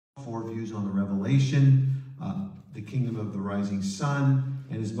4 views on the Revelation, the Kingdom of the Rising Sun,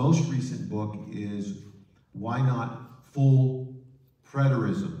 and his most recent book is Why Not Full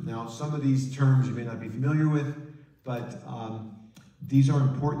Preterism. Now, some of these terms you may not be familiar with, but these are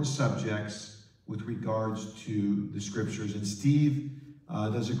important subjects with regards to the scriptures. And Steve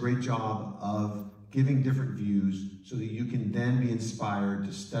does a great job of giving different views so that you can then be inspired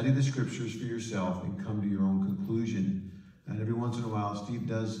to study the scriptures for yourself and come to your own conclusion. And every once in a while, Steve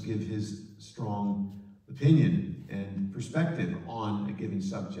does give his strong opinion and perspective on a given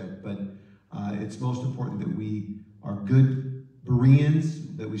subject, but it's most important that we are good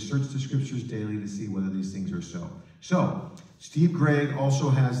Bereans, that we search the scriptures daily to see whether these things are so. So, Steve Gregg also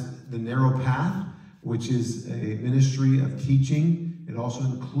has The Narrow Path, which is a ministry of teaching. It also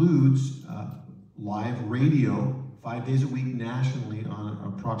includes live radio 5 days a week nationally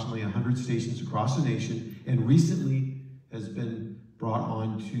on approximately 100 stations across the nation, and recently has been brought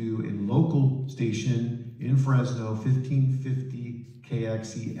on to a local station in Fresno, 1550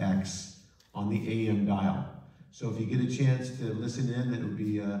 KXEX on the AM dial. So if you get a chance to listen in, it would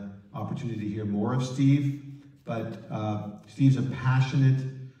be an opportunity to hear more of Steve. But Steve's a passionate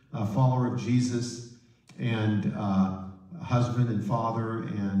follower of Jesus and husband and father,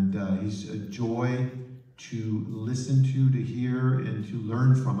 and he's a joy to listen to hear, and to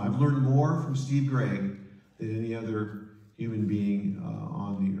learn from. I've learned more from Steve Gregg than any other human being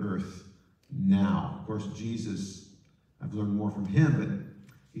on the earth now. Of course, Jesus, I've learned more from him, but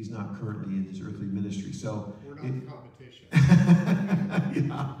he's not currently in his earthly ministry. So we're not in competition.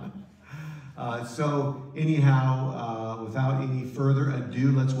 Yeah. So anyhow, without any further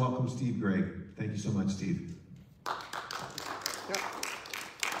ado, let's welcome Steve Gregg. Thank you so much, Steve.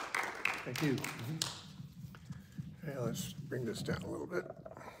 Thank you. Okay, let's bring this down a little bit.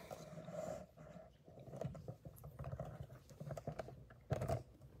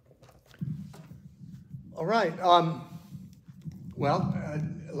 All right.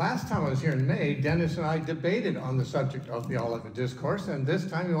 Last time I was here in May, Dennis and I debated on the subject of the Olivet Discourse, and this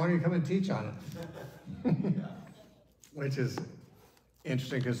time he wanted to come and teach on it, which is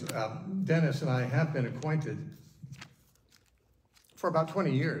interesting because Dennis and I have been acquainted for about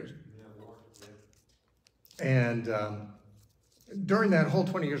 20 years. And during that whole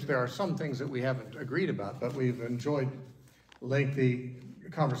 20 years, there are some things that we haven't agreed about, but we've enjoyed lengthy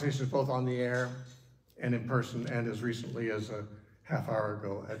conversations both on the air and in person, and as recently as a half hour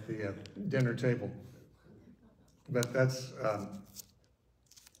ago at the dinner table. But that's,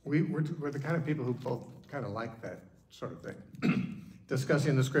 we're the kind of people who both kind of like that sort of thing.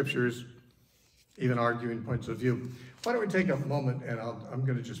 Discussing the scriptures, even arguing points of view. Why don't we take a moment, and I'm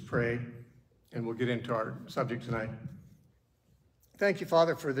going to just pray, and we'll get into our subject tonight. Thank you,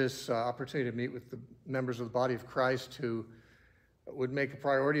 Father, for this opportunity to meet with the members of the body of Christ who would make a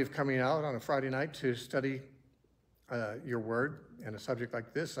priority of coming out on a Friday night to study your word and a subject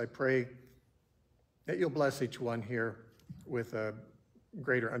like this. I pray that you'll bless each one here with a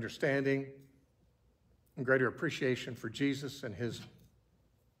greater understanding and greater appreciation for Jesus and his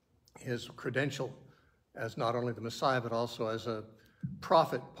credential as not only the Messiah, but also as a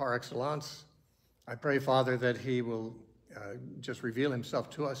prophet par excellence. I pray, Father, that he will just reveal himself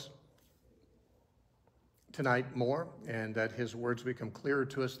to us tonight more, and that his words become clearer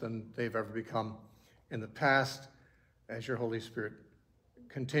to us than they've ever become in the past, as your Holy Spirit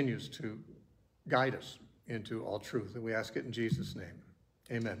continues to guide us into all truth. And we ask it in Jesus' name.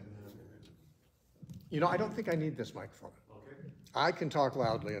 Amen. You know, I don't think I need this microphone. Okay. I can talk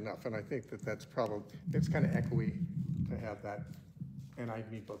loudly enough, and I think that that's probably, it's kind of echoey to have that, and I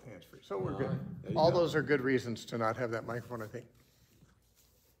need both hands free. So we're good. All those are good reasons to not have that microphone, I think.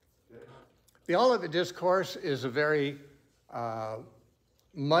 The Olivet Discourse is a very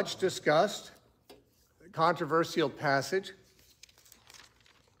much discussed, controversial passage.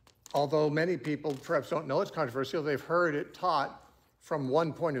 Although many people perhaps don't know it's controversial, they've heard it taught from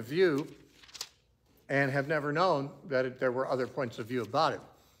one point of view and have never known that there were other points of view about it.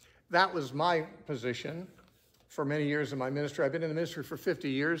 That was my position for many years in my ministry. I've been in the ministry for 50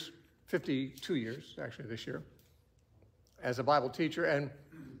 years, 52 years actually this year, as a Bible teacher. And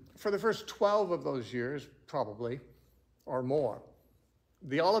for the first 12 of those years, probably, or more,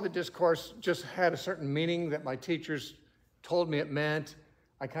 the Olivet Discourse just had a certain meaning that my teachers told me it meant.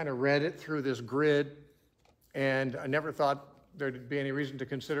 I kind of read it through this grid, and I never thought there'd be any reason to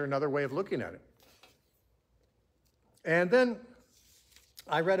consider another way of looking at it. And then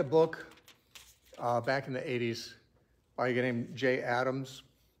I read a book back in the 80s by a guy named J. Adams,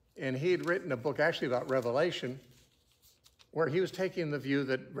 and he had written a book actually about Revelation, where he was taking the view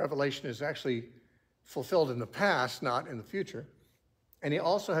that Revelation is actually fulfilled in the past, not in the future. And he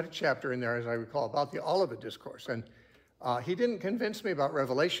also had a chapter in there, as I recall, about the Olivet Discourse. And he didn't convince me about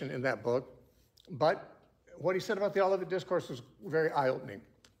Revelation in that book, but what he said about the Olivet Discourse was very eye-opening.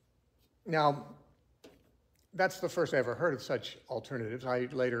 Now, that's the first I ever heard of such alternatives. I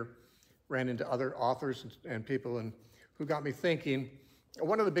later ran into other authors and people who got me thinking.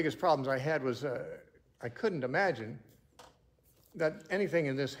 One of the biggest problems I had was I couldn't imagine that anything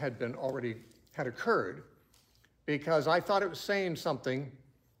in this had occurred, because I thought it was saying something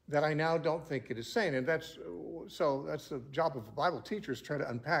that I now don't think it is saying. And that's the job of a Bible teacher, is try to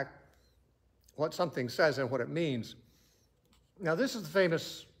unpack what something says and what it means. Now, this is the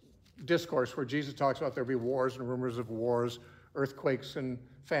famous discourse where Jesus talks about there'll be wars and rumors of wars, earthquakes and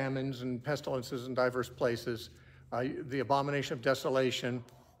famines and pestilences in diverse places, the abomination of desolation,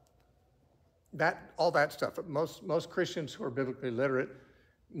 all that stuff. Most Christians who are biblically literate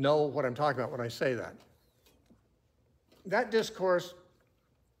know what I'm talking about when I say that. That discourse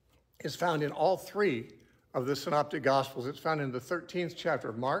is found in all three of the Synoptic Gospels. It's found in the 13th chapter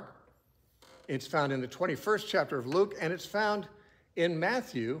of Mark, it's found in the 21st chapter of Luke, and it's found in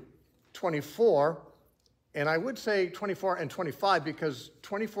Matthew 24, and I would say 24 and 25, because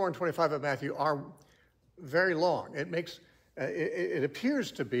 24 and 25 of Matthew are very long. It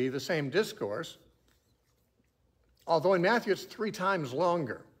appears to be the same discourse, although in Matthew it's 3 times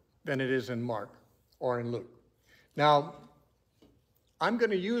longer than it is in Mark or in Luke. Now, I'm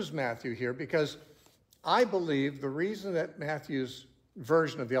going to use Matthew here because I believe the reason that Matthew's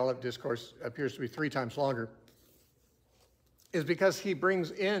version of the Olivet Discourse appears to be 3 times longer is because he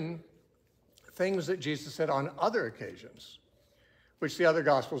brings in things that Jesus said on other occasions, which the other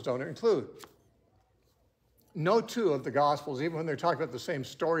Gospels don't include. No two of the Gospels, even when they're talking about the same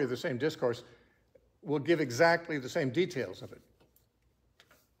story or the same discourse, will give exactly the same details of it.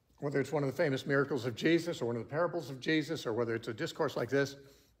 Whether it's one of the famous miracles of Jesus or one of the parables of Jesus, or whether it's a discourse like this,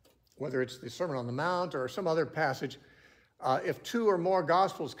 whether it's the Sermon on the Mount or some other passage, if 2 or more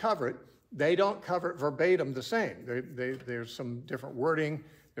Gospels cover it, they don't cover it verbatim the same. There's some different wording,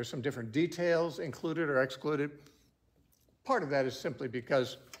 there's some different details included or excluded. Part of that is simply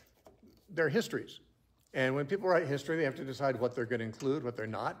because they're histories. And when people write history, they have to decide what they're going to include, what they're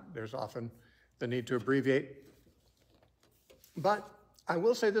not. There's often the need to abbreviate. But I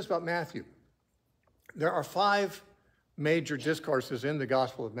will say this about Matthew. There are 5 major discourses in the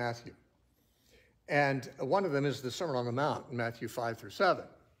Gospel of Matthew. And one of them is the Sermon on the Mount in Matthew 5 through 7.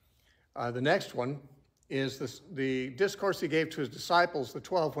 The next one is the discourse he gave to his disciples, the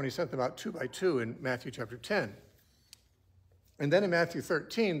 12, when he sent them out 2 by 2 in Matthew chapter 10. And then in Matthew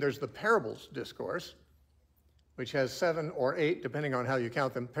 13, there's the parables discourse, which has 7 or 8, depending on how you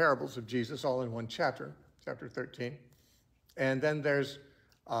count them, parables of Jesus all in one chapter, chapter 13. And then there's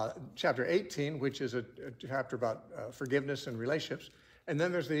chapter 18, which is a chapter about forgiveness and relationships. And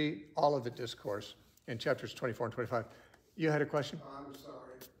then there's the Olivet Discourse in chapters 24 and 25. You had a question? I'm sorry.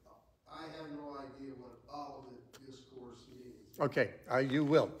 I have no idea what Olivet Discourse means. Okay, you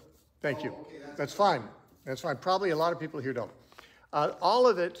will. Thank you. Okay, that's fine. That's fine. Probably a lot of people here don't. All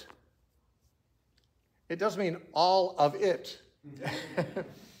of it, it doesn't mean all of it.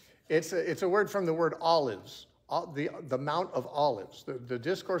 It's a word from the word olives, the Mount of Olives. The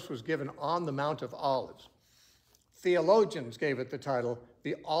discourse was given on the Mount of Olives. Theologians gave it the title,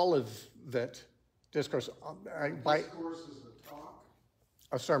 the Olivet Discourse. Discourse is a talk?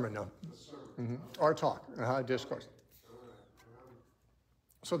 A sermon, no. A sermon. Or talk, discourse.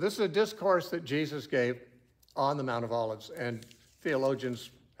 So this is a discourse that Jesus gave on the Mount of Olives, and theologians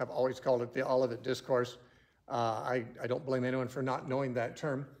have always called it the Olivet Discourse. I don't blame anyone for not knowing that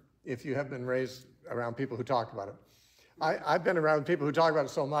term if you have been raised around people who talk about it. I've been around people who talk about it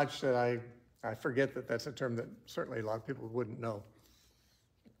so much that I forget that that's a term that certainly a lot of people wouldn't know.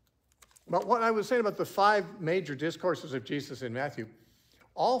 But what I was saying about the 5 major discourses of Jesus in Matthew,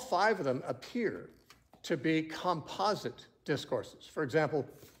 all 5 of them appear to be composite discourses. For example,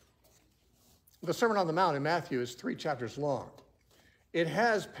 the Sermon on the Mount in Matthew is 3 chapters long. It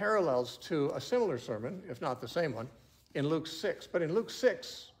has parallels to a similar sermon, if not the same one, in Luke 6. But in Luke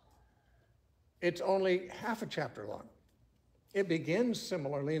 6, it's only half a chapter long. It begins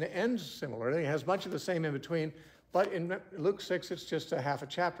similarly and it ends similarly. It has much of the same in between, but in Luke 6, it's just a half a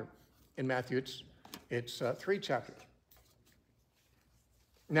chapter. In Matthew, it's 3 chapters.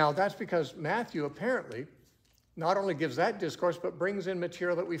 Now, that's because Matthew apparently not only gives that discourse, but brings in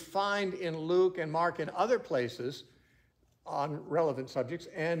material that we find in Luke and Mark and other places on relevant subjects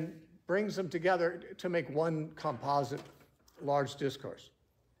and brings them together to make one composite large discourse.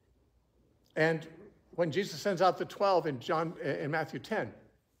 And when Jesus sends out the 12 in Matthew 10,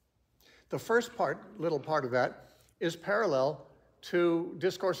 the first little part of that is parallel to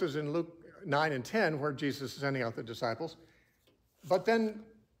discourses in Luke 9 and 10 where Jesus is sending out the disciples. But then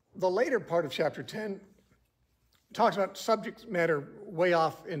the later part of chapter 10 talks about subject matter way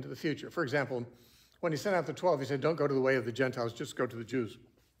off into the future. For example, when he sent out the 12, he said, don't go to the way of the Gentiles, just go to the Jews,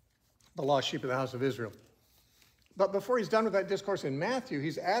 the lost sheep of the house of Israel. But before he's done with that discourse in Matthew,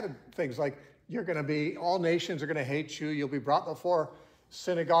 he's added things like, all nations are going to hate you, you'll be brought before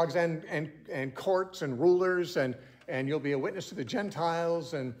synagogues and courts and rulers, and you'll be a witness to the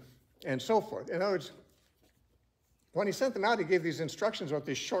Gentiles, and so forth. In other words, when he sent them out, he gave these instructions about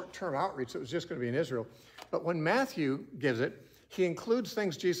this short-term outreach that was just going to be in Israel. But when Matthew gives it, he includes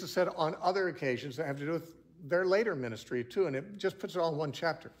things Jesus said on other occasions that have to do with their later ministry too, and it just puts it all in one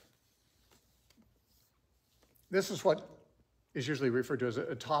chapter. This is what is usually referred to as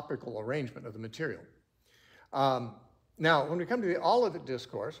a topical arrangement of the material. Now, when we come to the Olivet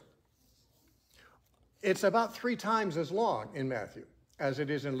Discourse, it's about 3 times as long in Matthew as it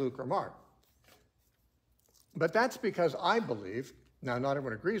is in Luke or Mark. But that's because I believe, now not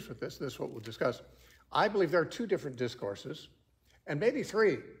everyone agrees with this is what we'll discuss, I believe there are 2 different discourses, and maybe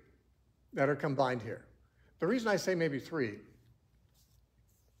 3 that are combined here. The reason I say maybe 3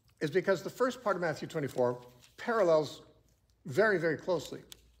 is because the first part of Matthew 24 parallels very, very closely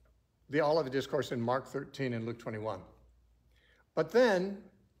the Olivet Discourse in Mark 13 and Luke 21. But then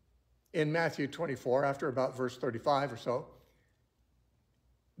in Matthew 24, after about verse 35 or so,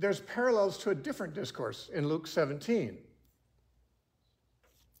 there's parallels to a different discourse in Luke 17.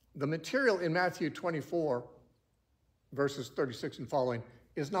 The material in Matthew 24, verses 36 and following,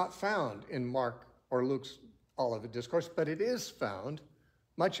 is not found in Mark or Luke's Olivet Discourse, but it is found,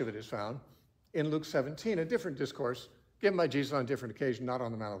 much of it is found, in Luke 17, a different discourse given by Jesus on a different occasion, not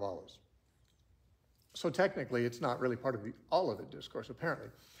on the Mount of Olives. So technically, it's not really part of the Olivet Discourse, apparently.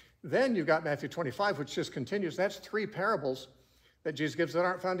 Then you've got Matthew 25, which just continues. That's 3 parables that Jesus gives that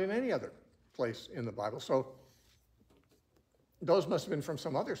aren't found in any other place in the Bible. So those must have been from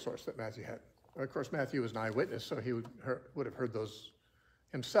some other source that Matthew had. Of course, Matthew was an eyewitness, so he would have heard those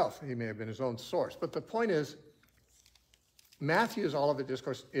himself. He may have been his own source. But the point is, Matthew's Olivet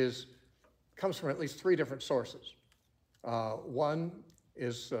Discourse comes from at least 3 different sources. One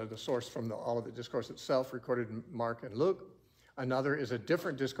is the source from the Olivet Discourse itself, recorded in Mark and Luke. Another is a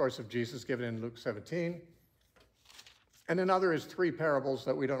different discourse of Jesus given in Luke 17. And another is 3 parables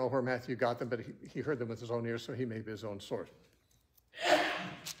that we don't know where Matthew got them, but he heard them with his own ears, so he may be his own source.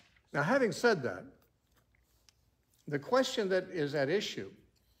 Now, having said that, the question that is at issue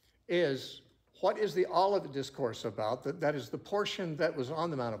is, what is the Olivet Discourse about? That is the portion that was on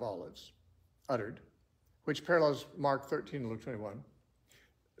the Mount of Olives, uttered, which parallels Mark 13 and Luke 21.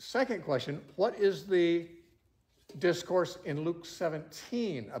 Second question, what is the discourse in Luke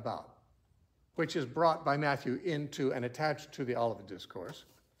 17 about, which is brought by Matthew into and attached to the Olivet Discourse?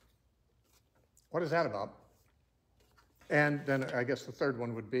 What is that about? And then I guess the third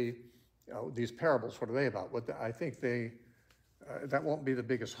one would be, these parables, what are they about? I think that won't be the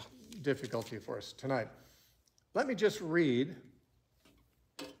biggest difficulty for us tonight. Let me just read.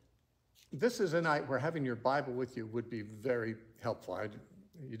 This is a night where having your Bible with you would be very helpful.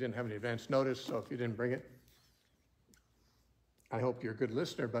 You didn't have any advance notice, so if you didn't bring it, I hope you're a good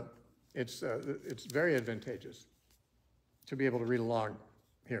listener, but it's very advantageous to be able to read along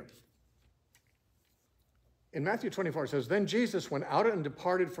here. In Matthew 24, it says, "Then Jesus went out and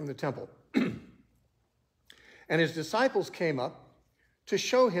departed from the temple, and his disciples came up to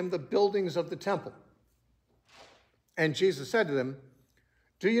show him the buildings of the temple. And Jesus said to them,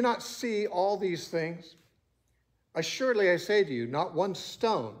 'Do you not see all these things? Assuredly, I say to you, not one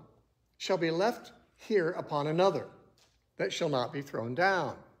stone shall be left here upon another that shall not be thrown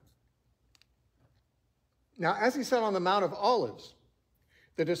down.' Now, as he sat on the Mount of Olives,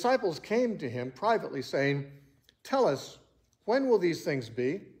 the disciples came to him privately, saying, 'Tell us, when will these things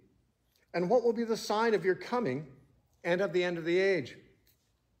be? And what will be the sign of your coming and of the end of the age?'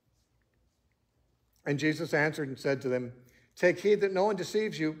 And Jesus answered and said to them, 'Take heed that no one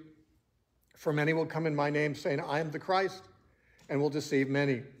deceives you, for many will come in my name, saying, I am the Christ, and will deceive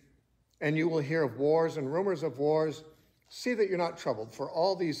many. And you will hear of wars and rumors of wars. See that you're not troubled, for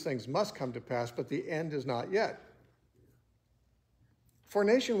all these things must come to pass, but the end is not yet. For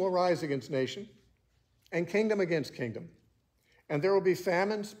nation will rise against nation, and kingdom against kingdom. And there will be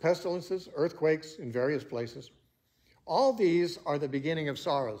famines, pestilences, earthquakes in various places. All these are the beginning of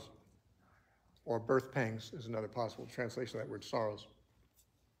sorrows.'" Or birth pangs is another possible translation of that word, sorrows.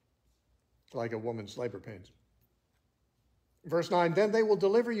 Like a woman's labor pains. Verse 9, "Then they will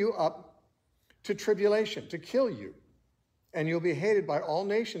deliver you up to tribulation, to kill you, and you'll be hated by all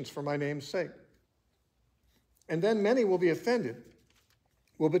nations for my name's sake. And then many will be offended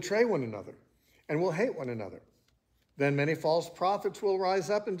will betray one another and will hate one another. Then many false prophets will rise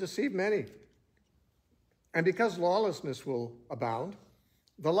up and deceive many. And because lawlessness will abound,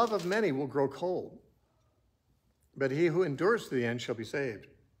 the love of many will grow cold. But he who endures to the end shall be saved.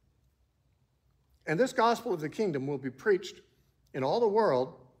 And this gospel of the kingdom will be preached in all the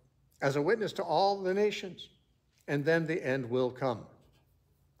world as a witness to all the nations, and then the end will come.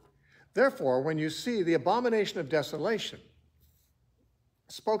 Therefore, when you see the abomination of desolation,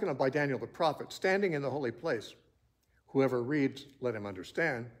 spoken of by Daniel the prophet, standing in the holy place, whoever reads, let him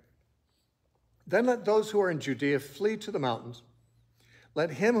understand. Then let those who are in Judea flee to the mountains.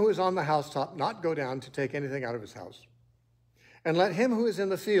 Let him who is on the housetop not go down to take anything out of his house. And let him who is in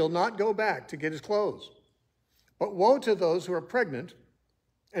the field not go back to get his clothes. But woe to those who are pregnant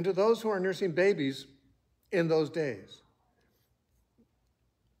and to those who are nursing babies in those days.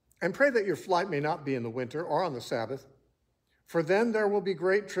 And pray that your flight may not be in the winter or on the Sabbath, for then there will be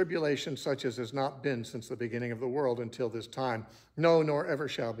great tribulation such as has not been since the beginning of the world until this time, no, nor ever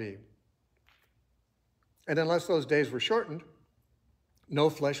shall be. And unless those days were shortened, no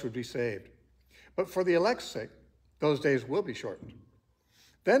flesh would be saved. But for the elect's sake, those days will be shortened.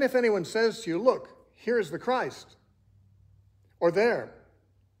 Then if anyone says to you, look, here is the Christ, or there,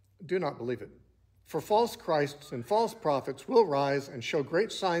 do not believe it. For false Christs and false prophets will rise and show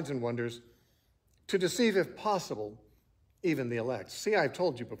great signs and wonders to deceive, if possible, even the elect. See, I've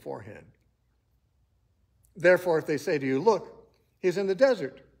told you beforehand. Therefore, if they say to you, look, he is in the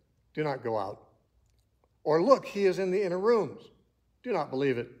desert, do not go out. Or look, he is in the inner rooms, do not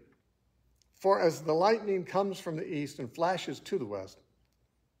believe it. For as the lightning comes from the east and flashes to the west,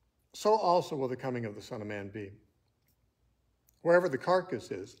 so also will the coming of the Son of Man be. Wherever the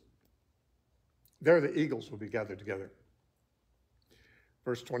carcass is, there the eagles will be gathered together.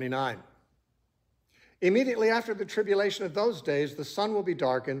 Verse 29. Immediately after the tribulation of those days, the sun will be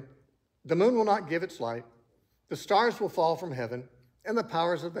darkened, the moon will not give its light, the stars will fall from heaven, and the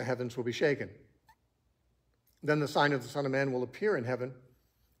powers of the heavens will be shaken. Then the sign of the Son of Man will appear in heaven,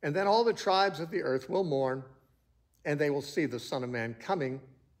 and then all the tribes of the earth will mourn, and they will see the Son of Man coming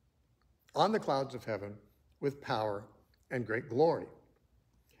on the clouds of heaven with power and great glory.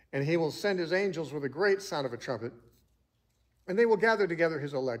 And he will send his angels with a great sound of a trumpet, and they will gather together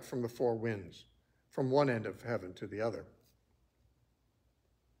his elect from the four winds, from one end of heaven to the other.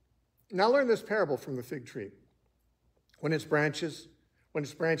 Now learn this parable from the fig tree. When its branch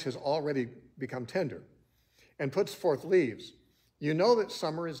has already become tender and puts forth leaves, you know that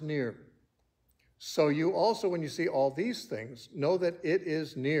summer is near. So you also, when you see all these things, know that it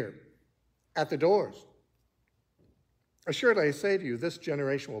is near, at the doors. Assuredly, I say to you, this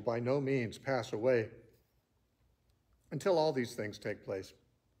generation will by no means pass away until all these things take place.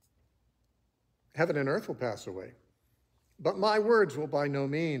 Heaven and earth will pass away, but my words will by no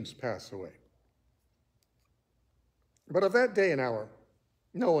means pass away. But of that day and hour,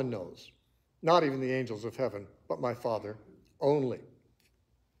 no one knows, not even the angels of heaven, but my Father only.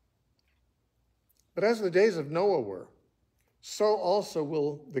 But as the days of Noah were, so also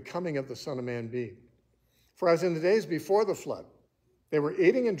will the coming of the Son of Man be. For as in the days before the flood, they were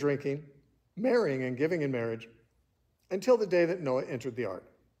eating and drinking, marrying and giving in marriage, until the day that Noah entered the ark,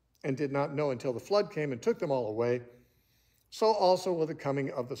 and did not know until the flood came and took them all away, so also will the coming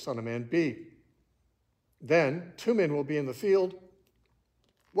of the Son of Man be. Then 2 men will be in the field,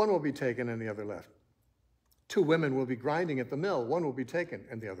 one will be taken and the other left. 2 women will be grinding at the mill, one will be taken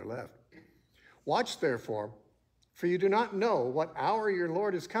and the other left. Watch therefore, for you do not know what hour your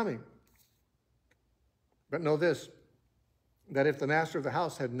Lord is coming. But know this, that if the master of the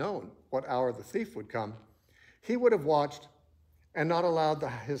house had known what hour the thief would come, he would have watched and not allowed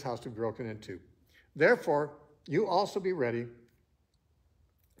his house to be broken into. Therefore, you also be ready,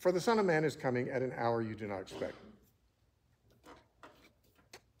 for the Son of Man is coming at an hour you do not expect.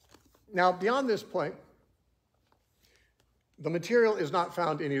 Now, beyond this point, the material is not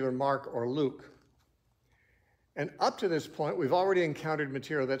found in either Mark or Luke. And up to this point, we've already encountered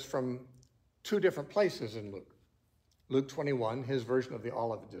material that's from 2 different places in Luke. Luke 21, his version of the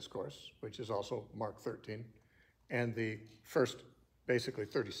Olivet Discourse, which is also Mark 13, and the first, basically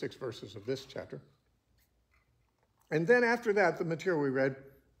 36 verses of this chapter. And then after that, the material we read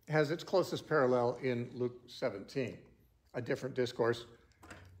has its closest parallel in Luke 17, a different discourse,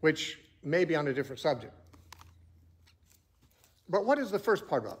 which may be on a different subject. But what is the first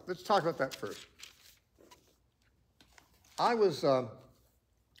part about? Let's talk about that first. I was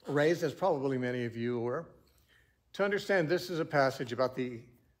raised, as probably many of you were, to understand this is a passage about the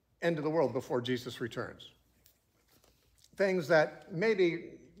end of the world before Jesus returns. Things that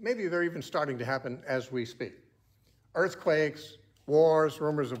maybe they're even starting to happen as we speak. Earthquakes, wars,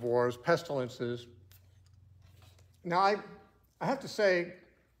 rumors of wars, pestilences. Now, I have to say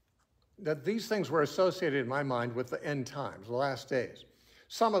that these things were associated in my mind with the end times, the last days.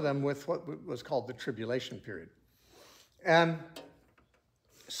 Some of them with what was called the tribulation period. And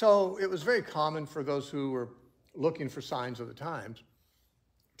so it was very common for those who were looking for signs of the times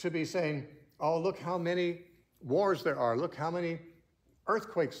to be saying, oh, look how many wars there are. Look how many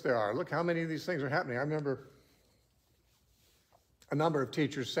earthquakes there are. Look how many of these things are happening. I remember a number of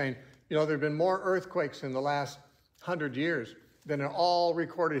teachers saying, you know, there have been more earthquakes in the last 100 years than in all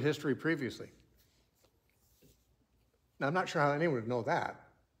recorded history previously. Now, I'm not sure how anyone would know that.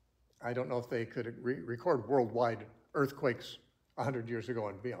 I don't know if they could record worldwide earthquakes 100 years ago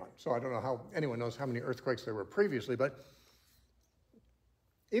and beyond. So I don't know how anyone knows how many earthquakes there were previously, but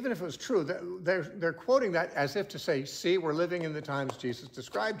even if it was true, they're quoting that as if to say, see, we're living in the times Jesus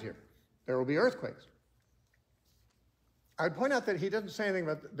described here. There will be earthquakes. I'd point out that he doesn't say anything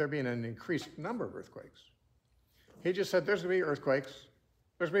about there being an increased number of earthquakes. He just said there's going to be earthquakes,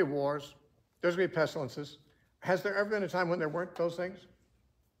 there's going to be wars, there's going to be pestilences. Has there ever been a time when there weren't those things?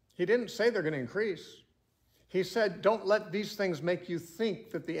 He didn't say they're going to increase. He said, don't let these things make you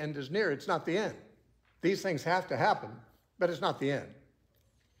think that the end is near. It's not the end. These things have to happen, but it's not the end.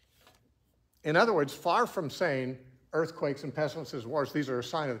 In other words, far from saying earthquakes and pestilences, wars, these are a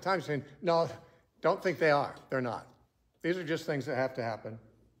sign of the times, saying, no, don't think they are. They're not. These are just things that have to happen,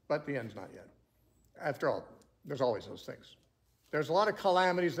 but the end's not yet. After all, there's always those things. There's a lot of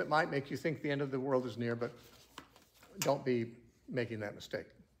calamities that might make you think the end of the world is near, but don't be making that mistake,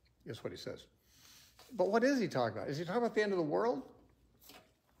 is what he says. But what is he talking about? Is he talking about the end of the world?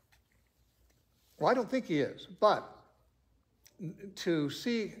 Well, I don't think he is. But to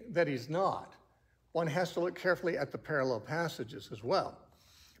see that he's not, one has to look carefully at the parallel passages as well.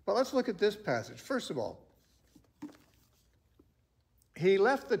 But let's look at this passage. First of all, he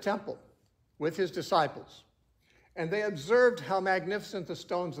left the temple with his disciples, and they observed how magnificent the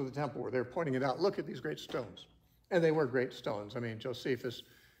stones of the temple were. They were pointing it out. Look at these great stones. And they were great stones. I mean, Josephus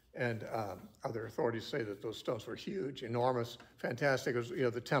and other authorities say that those stones were huge, enormous, fantastic. It was, you know,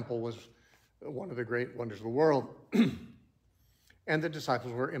 the temple was one of the great wonders of the world. And the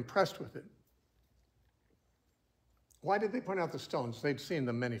disciples were impressed with it. Why did they point out the stones? They'd seen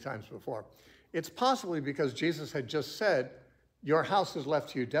them many times before. It's possibly because Jesus had just said, your house is left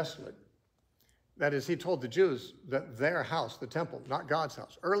to you desolate. That is, he told the Jews that their house, the temple, not God's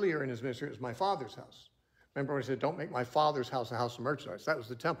house. Earlier in his ministry, it was my Father's house. Remember when he said, don't make my Father's house a house of merchandise? That was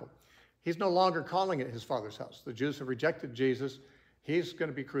the temple. He's no longer calling it his Father's house. The Jews have rejected Jesus. He's going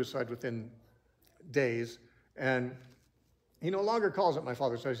to be crucified within days. And he no longer calls it my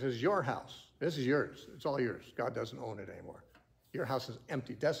Father's house. He says, your house. This is yours. It's all yours. God doesn't own it anymore. Your house is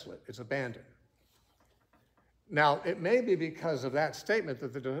empty, desolate. It's abandoned. Now, it may be because of that statement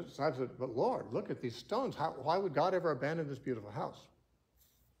that the disciples said, but Lord, look at these stones. Why would God ever abandon this beautiful house?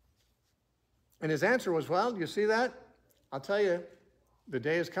 And his answer was, well, you see that? I'll tell you, the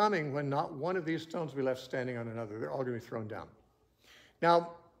day is coming when not one of these stones will be left standing on another. They're all going to be thrown down. Now,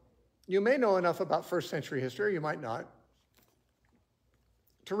 you may know enough about first century history, you might not,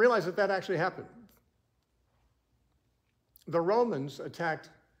 to realize that that actually happened. The Romans attacked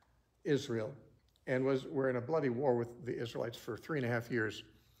Israel and were in a bloody war with the Israelites for 3.5 years,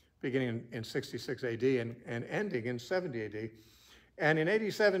 beginning in 66 AD and ending in 70 AD. And in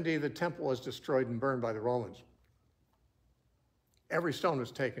AD 70, the temple was destroyed and burned by the Romans. Every stone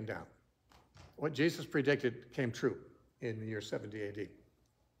was taken down. What Jesus predicted came true in the year 70 AD.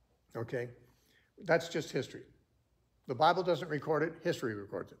 Okay? That's just history. The Bible doesn't record it, history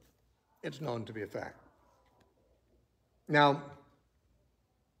records it. It's known to be a fact. Now,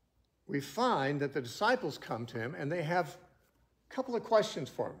 we find that the disciples come to him and they have a couple of questions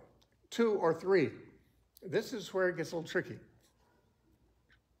for him, 2 or 3. This is where it gets a little tricky.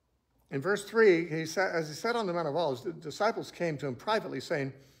 In verse 3, as he sat on the Mount of Olives, the disciples came to him privately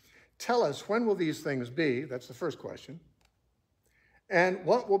saying, tell us, when will these things be? That's the first question. And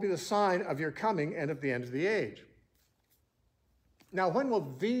what will be the sign of your coming and of the end of the age? Now, when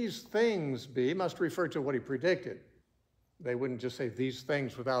will these things be must refer to what he predicted. They wouldn't just say these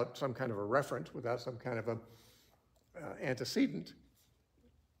things without some kind of a reference, without some kind of a antecedent.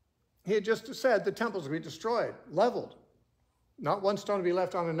 He had just said the temples will be destroyed, leveled, not one stone to be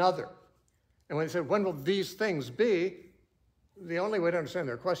left on another. And when he said, when will these things be? The only way to understand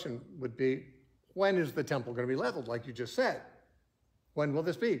their question would be, when is the temple going to be leveled, like you just said? When will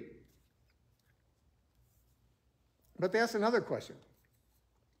this be? But they asked another question.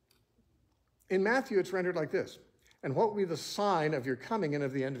 In Matthew, it's rendered like this. And what will be the sign of your coming and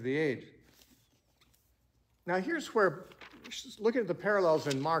of the end of the age? Now here's where looking at the parallels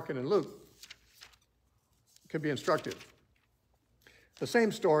in Mark and in Luke could be instructive. The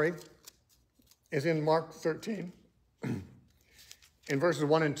same story is in Mark 13. In verses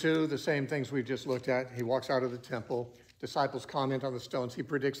 1 and 2, the same things we've just looked at. He walks out of the temple. Disciples comment on the stones. He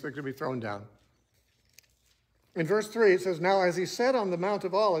predicts they're going to be thrown down. In verse 3, it says, "Now as he sat on the Mount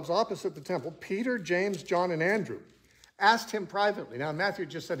of Olives opposite the temple, Peter, James, John, and Andrew asked him privately." Now Matthew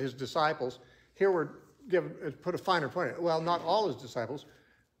just said his disciples. Here we're put a finer point on it. Well, not all his disciples.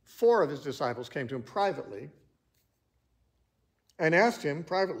 4 of his disciples came to him privately and asked him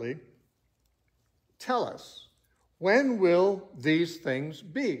privately, "Tell us, when will these things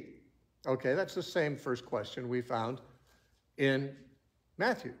be?" Okay, that's the same first question we found in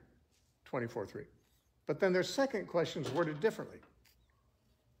Matthew 24:3. But then their second question is worded differently.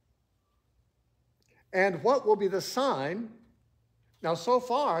 "And what will be the sign?" Now, so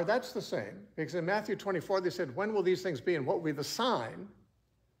far, that's the same. Because in Matthew 24, they said, "When will these things be and what will be the sign?"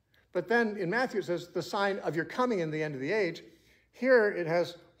 But then in Matthew, it says, "The sign of your coming in the end of the age." Here it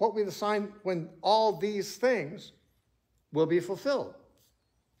has, "What will be the sign when all these things will be fulfilled?"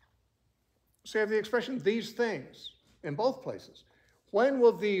 So you have the expression, "these things," in both places. When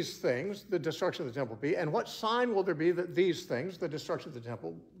will these things, the destruction of the temple, be? And what sign will there be that these things, the destruction of the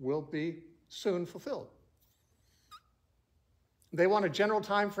temple, will be soon fulfilled? They want a general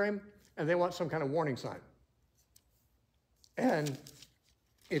time frame, and they want some kind of warning sign. And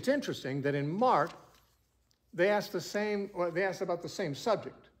it's interesting that in Mark, they asked about the same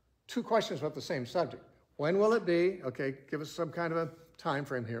subject. 2 questions about the same subject. When will it be? Okay, give us some kind of a time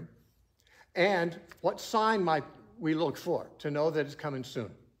frame here. And what sign might we look for to know that it's coming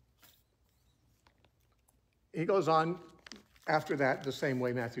soon? He goes on after that the same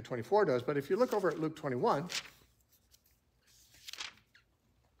way Matthew 24 does, but if you look over at Luke 21,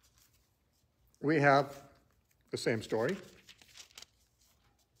 we have the same story.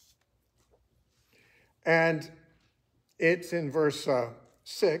 And it's in verse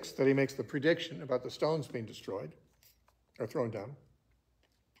 6 that he makes the prediction about the stones being destroyed or thrown down.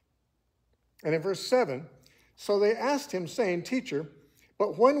 And in verse 7, "So they asked him, saying, 'Teacher,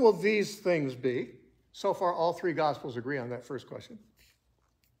 but when will these things be?'" So far, all 3 Gospels agree on that first question.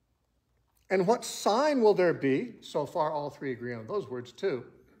 "And what sign will there be?" So far, all 3 agree on those words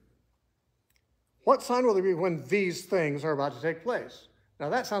too. "What sign will there be when these things are about to take place?" Now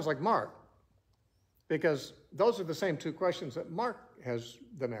that sounds like Mark, because those are the same 2 questions that Mark has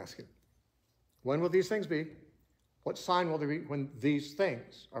them asking. When will these things be? What sign will there be when these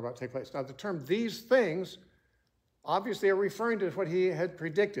things are about to take place? Now the term "these things" obviously are referring to what he had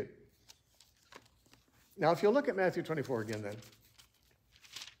predicted. Now if you look at Matthew 24 again then,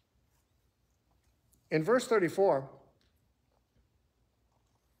 in verse 34,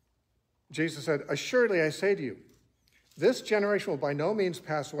 Jesus said, "Assuredly I say to you, this generation will by no means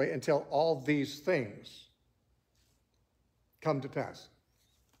pass away until all these things come to pass."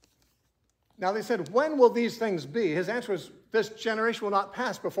 Now they said, "When will these things be?" His answer was, "This generation will not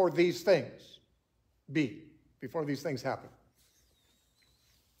pass before these things be, before these things happen."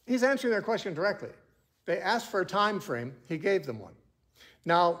 He's answering their question directly. They asked for a time frame. He gave them one.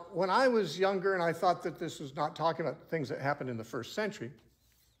 Now, when I was younger and I thought that this was not talking about things that happened in the 1st century,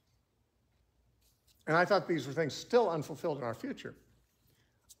 and I thought these were things still unfulfilled in our future,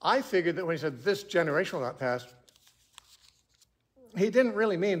 I figured that when he said, "This generation will not pass," he didn't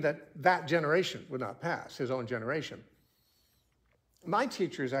really mean that that generation would not pass, his own generation. My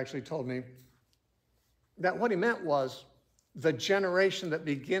teachers actually told me that what he meant was the generation that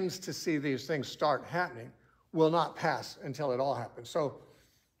begins to see these things start happening will not pass until it all happens. So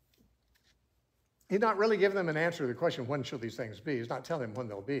he's not really giving them an answer to the question, when shall these things be? He's not telling them when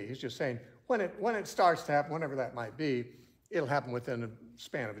they'll be. He's just saying when it starts to happen, whenever that might be, it'll happen within a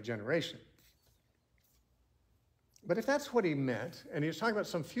span of a generation. But if that's what he meant, and he was talking about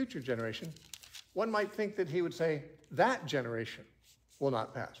some future generation, one might think that he would say that generation will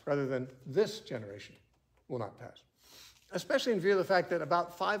not pass, rather than this generation will not pass. Especially in view of the fact that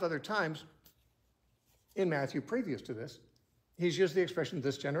about 5 other times in Matthew previous to this, he's used the expression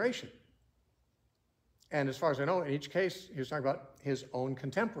 "this generation." And as far as I know, in each case, he was talking about his own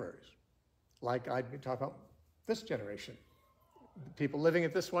contemporaries, like I'd be talking about this generation, people living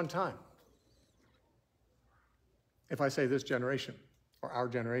at this one time. If I say this generation, or our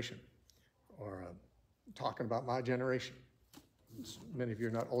generation, or talking about my generation, many of you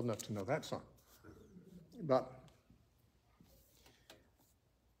are not old enough to know that song. But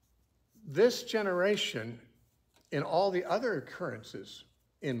this generation, in all the other occurrences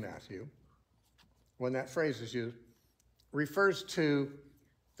in Matthew, when that phrase is used, refers to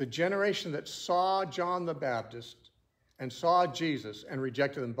the generation that saw John the Baptist and saw Jesus and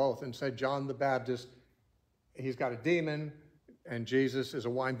rejected them both and said, John the Baptist, he's got a demon, and Jesus is a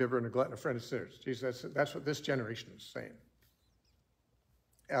winebibber and a glutton, a friend of sinners. Jesus, that's what this generation is saying.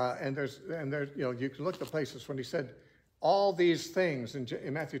 And there's, you know, you can look at the places when he said all these things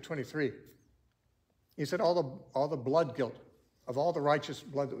in Matthew 23. He said all the blood guilt of all the righteous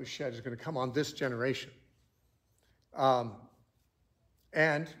blood that was shed is going to come on this generation.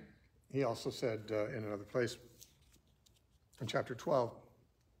 And he also said in another place, in chapter 12,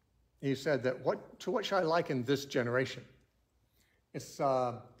 he said that to what shall I liken this generation? It's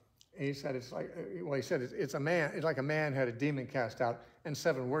he said it's like, well, he said it's like a man had a demon cast out, and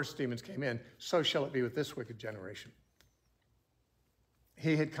 7 worse demons came in. So shall it be with this wicked generation.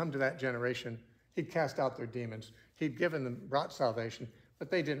 He had come to that generation. He'd cast out their demons. He'd given them, brought salvation,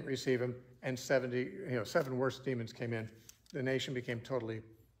 but they didn't receive him. And 7 worse demons came in. The nation became totally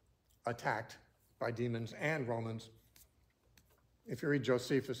attacked by demons and Romans. If you read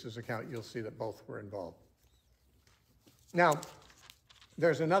Josephus' account, you'll see that both were involved. Now,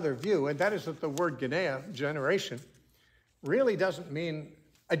 there's another view, and that is that the word genea, generation, really doesn't mean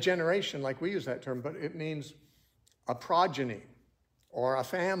a generation like we use that term, but it means a progeny or a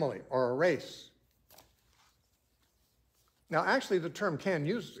family or a race. Now, actually, the term can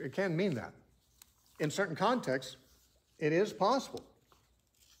mean that. In certain contexts, it is possible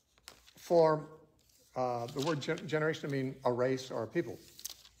for the word generation to mean a race or a people.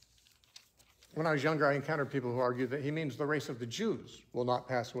 When I was younger, I encountered people who argued that he means the race of the Jews will not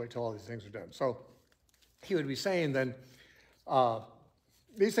pass away till all these things are done. So he would be saying then,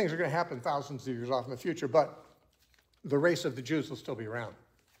 these things are going to happen thousands of years off in the future, but the race of the Jews will still be around.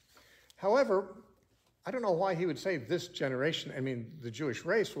 However, I don't know why he would say this generation, I mean, the Jewish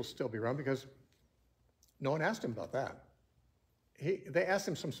race will still be around, because no one asked him about that. They asked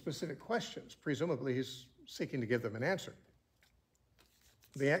him some specific questions. Presumably, he's seeking to give them an answer.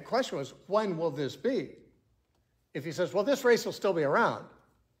 The question was, when will this be? If he says, well, this race will still be around,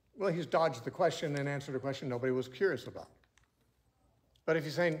 well, he's dodged the question and answered a question nobody was curious about. But if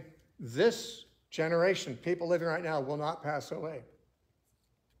he's saying, this generation, people living right now, will not pass away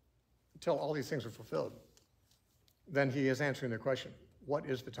until all these things are fulfilled, then he is answering the question, what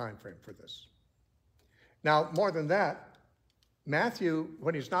is the time frame for this? Now, more than that, Matthew,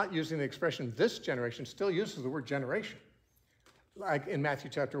 when he's not using the expression this generation, still uses the word generation. Like in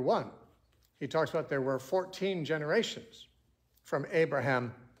Matthew chapter 1, he talks about there were 14 generations from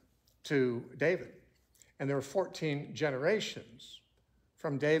Abraham to David. And there were 14 generations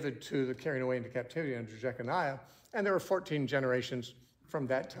from David to the carrying away into captivity under Jeconiah. And there were 14 generations from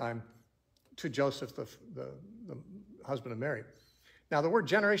that time to Joseph, the husband of Mary. Now, the word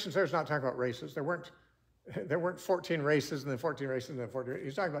generations there is not talking about races. There weren't 14 races and then 14 races and then 14 races.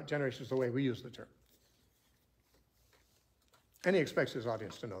 He's talking about generations the way we use the term. And he expects his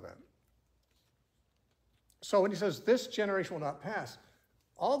audience to know that. So when he says this generation will not pass,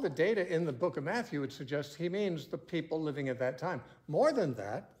 all the data in the book of Matthew would suggest he means the people living at that time. More than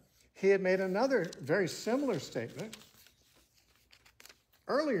that, he had made another very similar statement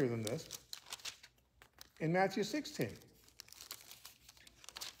earlier than this in Matthew 16.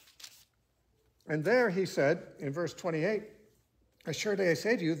 And there he said in verse 28, assuredly I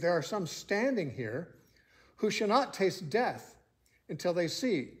say to you, there are some standing here who shall not taste death until they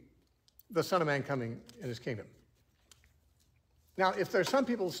see the Son of Man coming in his kingdom. Now, if there's some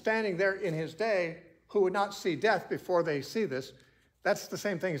people standing there in his day who would not see death before they see this, that's the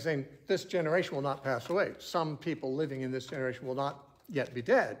same thing as saying this generation will not pass away. Some people living in this generation will not yet be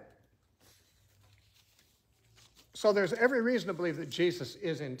dead. So there's every reason to believe that Jesus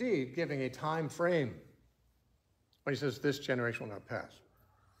is indeed giving a time frame when he says this generation will not pass.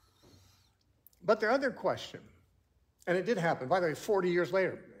 But the other question, and it did happen, by the way, 40 years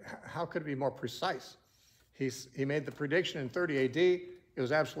later, how could it be more precise? He made the prediction in 30 AD. It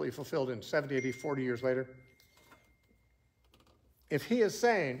was absolutely fulfilled in 70 AD, 40 years later. If he is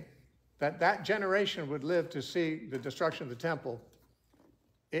saying that that generation would live to see the destruction of the temple,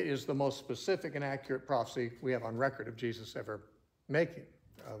 it is the most specific and accurate prophecy we have on record of Jesus ever making,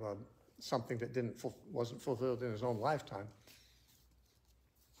 of something that wasn't fulfilled in his own lifetime,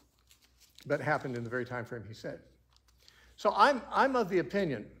 but happened in the very time frame he said. So I'm of the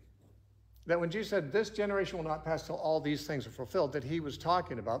opinion that when Jesus said, this generation will not pass till all these things are fulfilled, that he was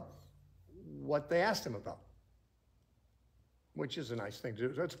talking about what they asked him about, which is a nice thing to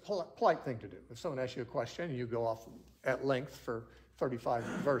do. It's a polite thing to do. If someone asks you a question and you go off at length for 35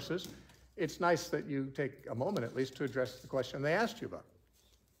 verses, it's nice that you take a moment at least to address the question they asked you about.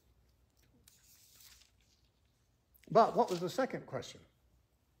 But what was the second question?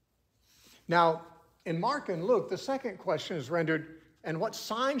 Now, in Mark and Luke, the second question is rendered, and what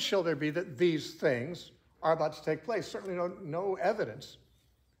sign shall there be that these things are about to take place? Certainly no evidence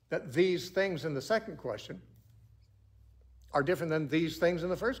that these things in the second question are different than these things in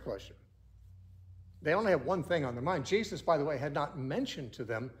the first question. They only have one thing on their mind. Jesus, by the way, had not mentioned to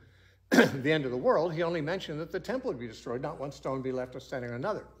them the end of the world. He only mentioned that the temple would be destroyed, not one stone be left standing on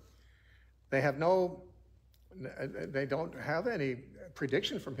another. They don't have any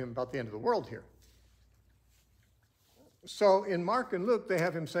prediction from him about the end of the world here. So in Mark and Luke, they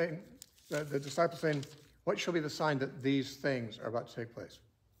have him saying, the disciples saying, what shall be the sign that these things are about to take place?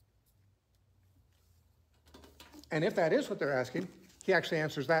 And if that is what they're asking, he actually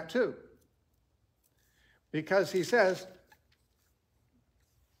answers that too. Because he says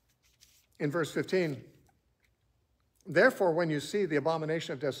in verse 15, therefore, when you see the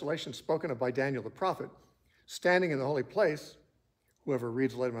abomination of desolation spoken of by Daniel the prophet, standing in the holy place, whoever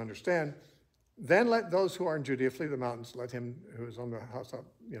reads, let him understand, then let those who are in Judea flee the mountains, let him who is on the housetop,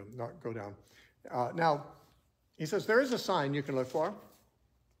 not go down. Now, he says, there is a sign you can look for.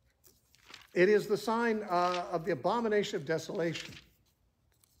 It is the sign of the abomination of desolation.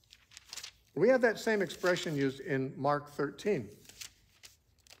 We have that same expression used in Mark 13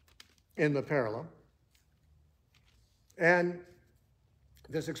 in the parallel. And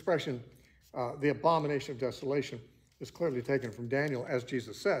this expression, the abomination of desolation, is clearly taken from Daniel, as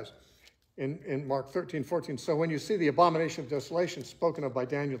Jesus says in Mark 13:14. So when you see the abomination of desolation spoken of by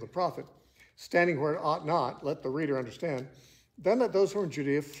Daniel the prophet, standing where it ought not, let the reader understand, then let those who are in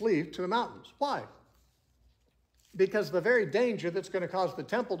Judea flee to the mountains. Why? Because the very danger that's going to cause the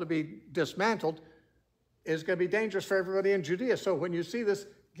temple to be dismantled is going to be dangerous for everybody in Judea. So when you see this,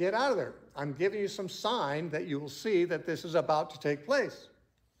 get out of there. I'm giving you some sign that you will see that this is about to take place.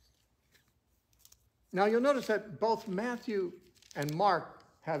 Now you'll notice that both Matthew and Mark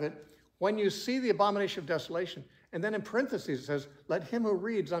have it, when you see the abomination of desolation, and then in parentheses it says, let him who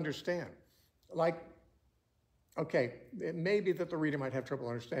reads understand. Like, okay, it may be that the reader might have trouble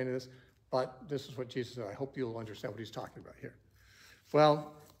understanding this, but this is what Jesus said. I hope you'll understand what he's talking about here.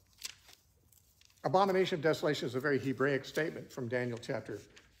 Well, abomination of desolation is a very Hebraic statement from Daniel chapter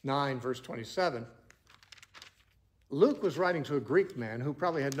 9, verse 27. Luke was writing to a Greek man who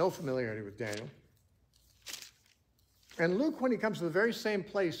probably had no familiarity with Daniel. And Luke, when he comes to the very same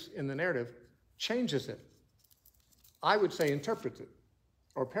place in the narrative, changes it. I would say interprets it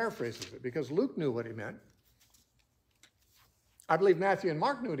or paraphrases it, because Luke knew what he meant. I believe Matthew and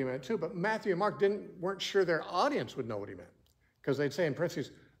Mark knew what he meant too, but Matthew and Mark weren't sure their audience would know what he meant, because they'd say in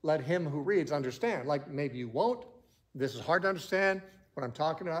parentheses, let him who reads understand. Like, maybe you won't. This is hard to understand what I'm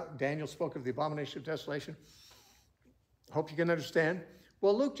talking about. Daniel spoke of the abomination of desolation. Hope you can understand.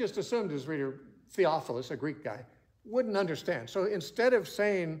 Well, Luke just assumed his reader, Theophilus, a Greek guy, wouldn't understand. So instead of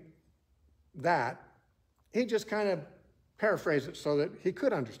saying that, he just kind of paraphrased it so that he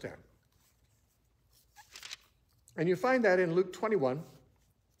could understand. And you find that in Luke 21,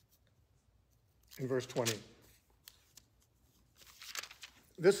 in verse 20.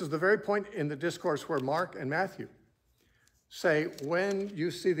 This is the very point in the discourse where Mark and Matthew say, when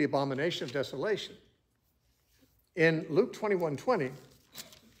you see the abomination of desolation. In Luke 21:20,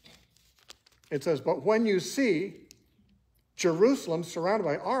 it says, but when you see Jerusalem surrounded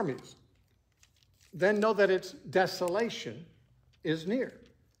by armies, then know that its desolation is near.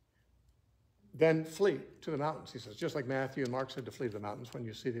 Then flee to the mountains, he says, just like Matthew and Mark said to flee to the mountains when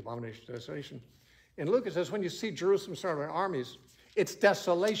you see the abomination of desolation. In Luke, it says, when you see Jerusalem surrounded by armies, its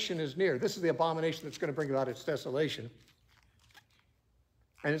desolation is near. This is the abomination that's going to bring about its desolation.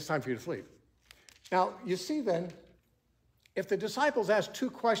 And it's time for you to flee. Now, you see then, if the disciples asked two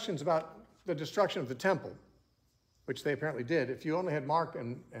questions about the destruction of the temple, which they apparently did, if you only had Mark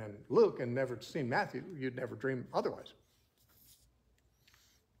and Luke and never seen Matthew, you'd never dream otherwise.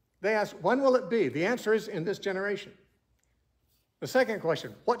 They asked, when will it be? The answer is in this generation. The second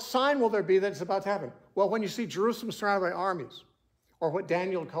question, what sign will there be that it's about to happen? Well, when you see Jerusalem surrounded by armies, or what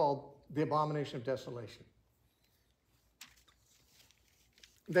Daniel called the abomination of desolation,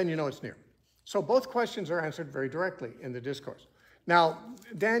 then you know it's near. So both questions are answered very directly in the discourse. Now,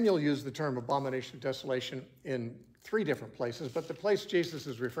 Daniel used the term abomination of desolation in 3 different places, but the place Jesus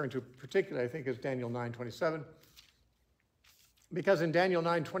is referring to particularly, I think, is Daniel 9:27. Because in Daniel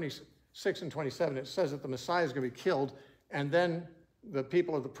 9:26 and 27, it says that the Messiah is going to be killed, and then the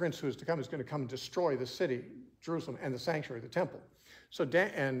people of the prince who is to come is going to come and destroy the city, Jerusalem, and the sanctuary, the temple. So,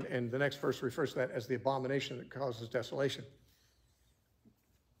 and the next verse refers to that as the abomination that causes desolation.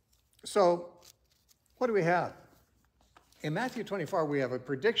 So, what do we have? In Matthew 24, we have a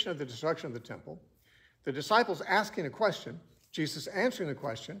prediction of the destruction of the temple, the disciples asking a question, Jesus answering the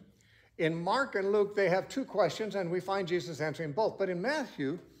question. In Mark and Luke, they have two questions, and we find Jesus answering both. But in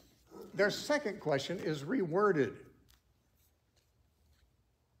Matthew, their second question is reworded.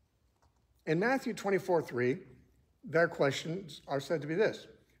 In Matthew 24:3, their questions are said to be this: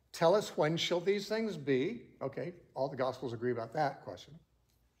 tell us, when shall these things be? Okay, all the Gospels agree about that question.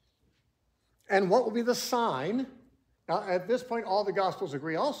 And what will be the sign? Now, at this point, all the Gospels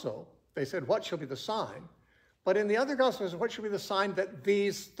agree also. They said, what shall be the sign? But in the other Gospels, what shall be the sign that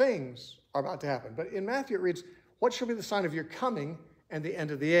these things are about to happen? But in Matthew, it reads, what shall be the sign of your coming and the end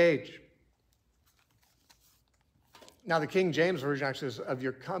of the age? Now, the King James Version actually says, of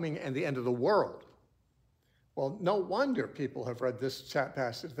your coming and the end of the world. Well, no wonder people have read this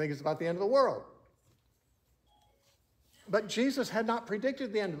passage, think it's about the end of the world. But Jesus had not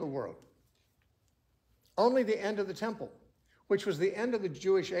predicted the end of the world. Only the end of the temple, which was the end of the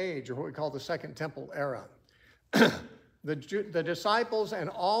Jewish age, or what we call the Second Temple era. The disciples and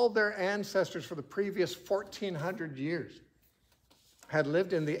all their ancestors for the previous 1,400 years had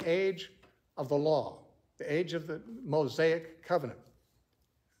lived in the age of the law, the age of the Mosaic covenant,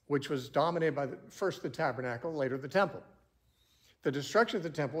 which was dominated by first the tabernacle, later the temple. The destruction of the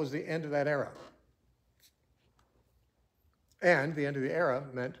temple was the end of that era. And the end of the era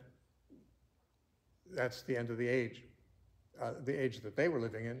meant that's the end of the age that they were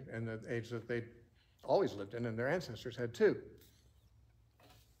living in, and the age that they'd always lived in, and their ancestors had too.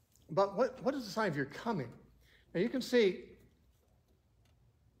 But what is the sign of your coming? Now you can see,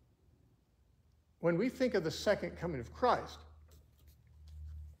 when we think of the second coming of Christ,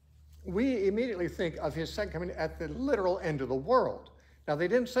 we immediately think of his second coming at the literal end of the world. Now, they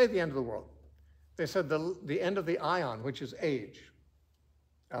didn't say the end of the world. They said the end of the aion, which is age.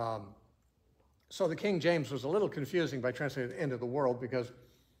 So the King James was a little confusing by translating the end of the world, because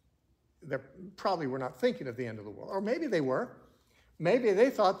they probably were not thinking of the end of the world. Or maybe they were. Maybe they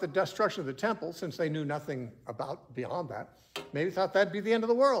thought the destruction of the temple, since they knew nothing about beyond that, maybe thought that'd be the end of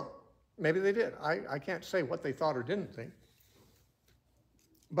the world. Maybe they did. I can't say what they thought or didn't think.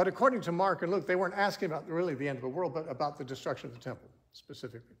 But according to Mark and Luke, they weren't asking about really the end of the world, but about the destruction of the temple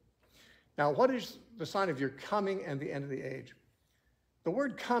specifically. Now, what is the sign of your coming and the end of the age? The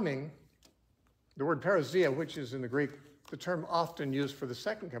word coming, the word parousia, which is in the Greek the term often used for the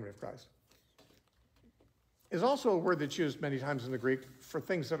second coming of Christ, is also a word that's used many times in the Greek for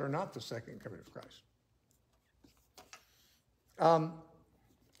things that are not the second coming of Christ.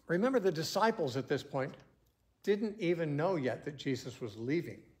 Remember, the disciples at this point didn't even know yet that Jesus was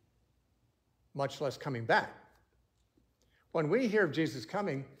leaving, much less coming back. When we hear of Jesus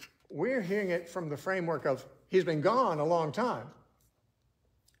coming, we're hearing it from the framework of he's been gone a long time,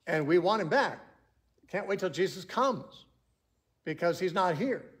 and we want him back. Can't wait till Jesus comes, because he's not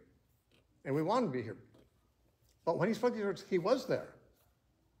here, and we want him to be here. But when he spoke these words, he was there.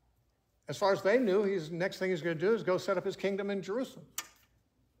 As far as they knew, the next thing he's going to do is go set up his kingdom in Jerusalem.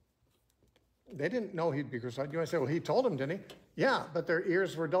 They didn't know he'd be crucified. You might say, well, he told them, didn't he? Yeah, but their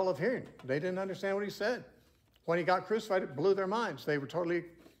ears were dull of hearing. They didn't understand what he said. When he got crucified, it blew their minds. They were totally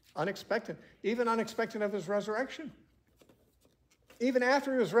unexpected, even unexpected of his resurrection. Even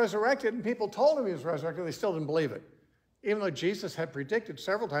after he was resurrected and people told him he was resurrected, they still didn't believe it. Even though Jesus had predicted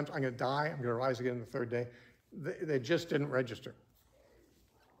several times, I'm going to die, I'm going to rise again on the third day, they just didn't register.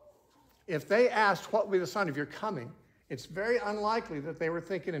 If they asked, what will be the sign of your coming, it's very unlikely that they were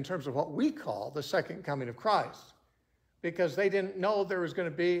thinking in terms of what we call the second coming of Christ, because they didn't know there was going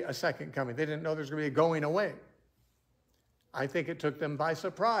to be a second coming. They didn't know there was going to be a going away. I think it took them by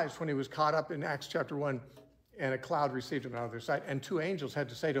surprise when he was caught up in Acts chapter 1 and a cloud received him out of their sight, and two angels had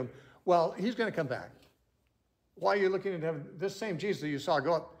to say to him, well, he's going to come back. Why are you looking into heaven? This same Jesus that you saw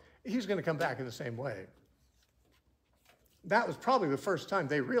go up, he's going to come back in the same way. That was probably the first time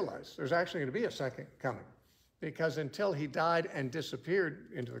they realized there's actually going to be a second coming, because until he died and disappeared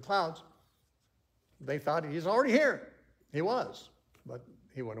into the clouds, they thought he's already here. He was, but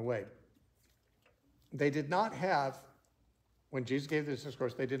he went away. They did not have, when Jesus gave this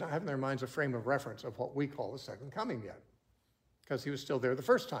discourse, they did not have in their minds a frame of reference of what we call the second coming yet, because he was still there the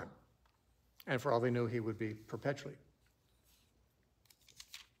first time. And for all they knew, he would be perpetually.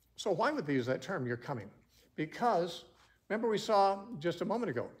 So why would they use that term, you're coming? Because, remember we saw just a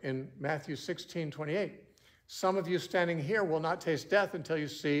moment ago in Matthew 16:28, some of you standing here will not taste death until you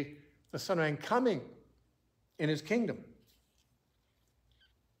see the Son of Man coming in his kingdom.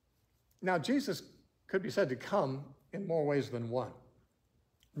 Now, Jesus could be said to come in more ways than one.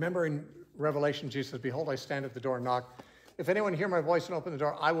 Remember in Revelation, Jesus says, behold, I stand at the door and knock. If anyone hear my voice and open the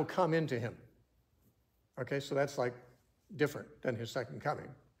door, I will come into him. Okay, so that's like different than his second coming.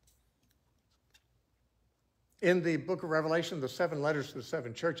 In the book of Revelation, the 7 letters to the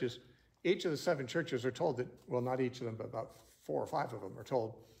 7 churches, each of the 7 churches are told that, well, not each of them, but about 4 or 5 of them are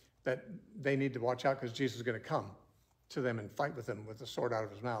told that they need to watch out because Jesus is going to come to them and fight with them with the sword out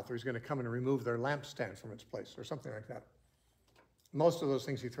of his mouth, or he's going to come and remove their lampstand from its place, or something like that. Most of those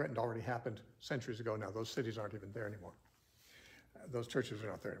things he threatened already happened centuries ago now. Those cities aren't even there anymore. Those churches are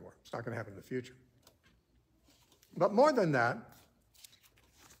not there anymore. It's not going to happen in the future. But more than that,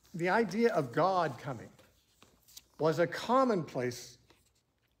 the idea of God coming was a commonplace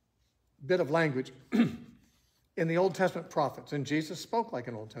bit of language in the Old Testament prophets, and Jesus spoke like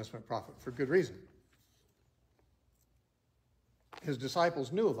an Old Testament prophet for good reason. His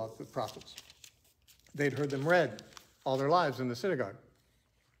disciples knew about the prophets. They'd heard them read all their lives in the synagogue.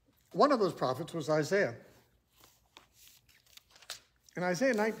 One of those prophets was Isaiah. In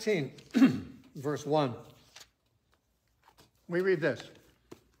Isaiah 19, verse 1, we read this.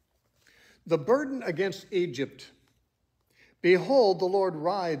 The burden against Egypt. Behold, the Lord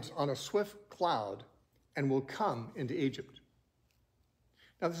rides on a swift cloud and will come into Egypt.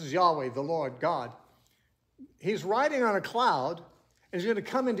 Now this is Yahweh, the Lord God. He's riding on a cloud and he's going to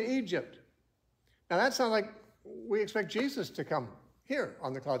come into Egypt. Now that sounds like we expect Jesus to come here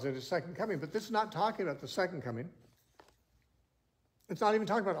on the clouds at his second coming, but this is not talking about the second coming. It's not even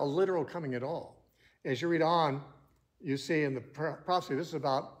talking about a literal coming at all. As you read on, you see in the prophecy, this is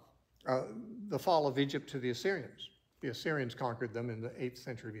about the fall of Egypt to the Assyrians. The Assyrians conquered them in the 8th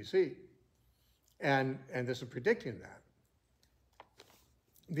century BC. And this is predicting that.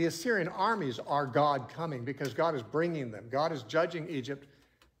 The Assyrian armies are God coming because God is bringing them. God is judging Egypt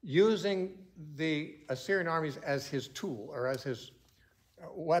using the Assyrian armies as his tool or as his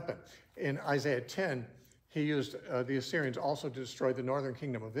weapon. In Isaiah 10, he used the Assyrians also to destroy the northern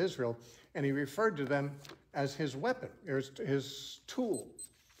kingdom of Israel, and he referred to them as his weapon, or his tool.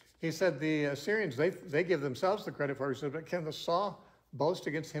 He said the Assyrians, they give themselves the credit for it. He said, but can the saw boast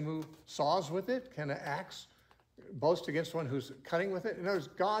against him who saws with it? Can an axe boast against one who's cutting with it? In other words,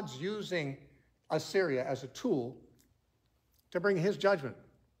 God's using Assyria as a tool to bring his judgment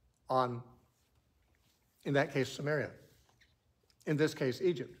on, in that case, Samaria. In this case,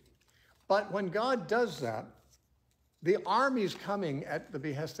 Egypt. But when God does that, the armies coming at the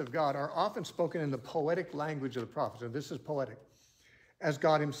behest of God are often spoken in the poetic language of the prophets, and this is poetic, as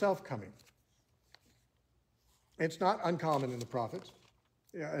God himself coming. It's not uncommon in the prophets.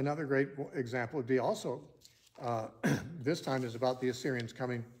 Yeah, another great example would be also, this time is about the Assyrians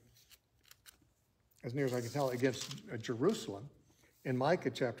coming, as near as I can tell, against Jerusalem in Micah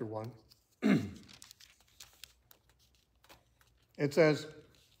chapter 1. It says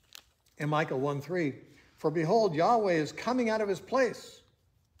in Micah 1:3, for behold, Yahweh is coming out of his place.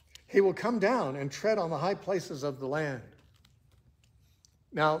 He will come down and tread on the high places of the land.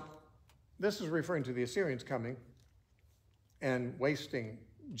 Now, this is referring to the Assyrians coming and wasting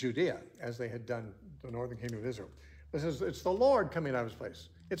Judea as they had done the northern kingdom of Israel. This is, it's the Lord coming out of his place.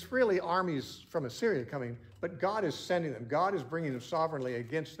 It's really armies from Assyria coming, but God is sending them. God is bringing them sovereignly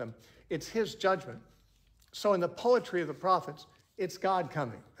against them. It's his judgment. So in the poetry of the prophets, it's God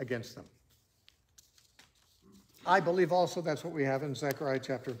coming against them. I believe also that's what we have in Zechariah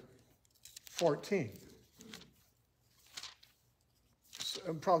chapter 14.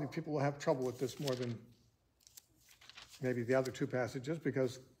 So probably people will have trouble with this more than maybe the other 2 passages,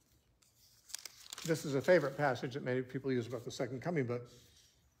 because this is a favorite passage that many people use about the second coming. But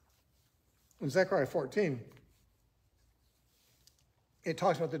in Zechariah 14, it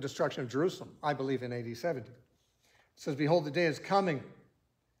talks about the destruction of Jerusalem, I believe in AD 70. It says, behold, the day is coming,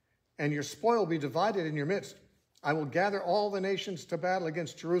 and your spoil will be divided in your midst. I will gather all the nations to battle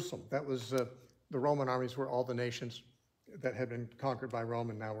against Jerusalem. That was the Roman armies were all the nations that had been conquered by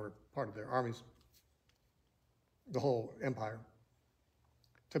Rome and now were part of their armies, the whole empire.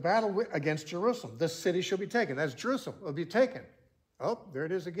 To battle against Jerusalem. This city shall be taken. That's Jerusalem. It will be taken. Oh, there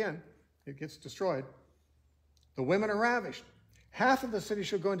it is again. It gets destroyed. The women are ravished. Half of the city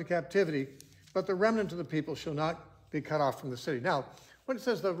shall go into captivity, but the remnant of the people shall not be cut off from the city. Now, when it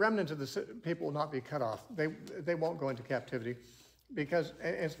says the remnant of the people will not be cut off, they won't go into captivity, because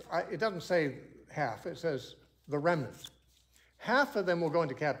it doesn't say half. It says the remnant. Half of them will go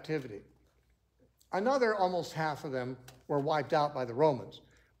into captivity. Another almost half of them were wiped out by the Romans.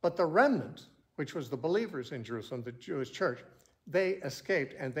 But the remnant, which was the believers in Jerusalem, the Jewish church, they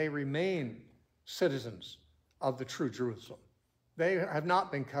escaped and they remain citizens of the true Jerusalem. They have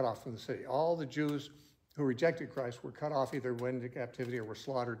not been cut off from the city. All the Jews who rejected Christ were cut off, either went into captivity or were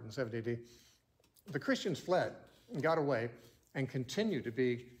slaughtered in 70 AD. The Christians fled and got away and continue to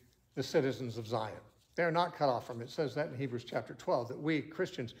be the citizens of Zion. They're not cut off from it. It says that in Hebrews chapter 12, that we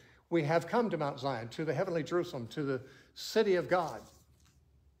Christians, we have come to Mount Zion, to the heavenly Jerusalem, to the city of God,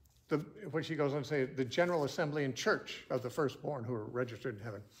 which he goes on to say, the general assembly and church of the firstborn who are registered in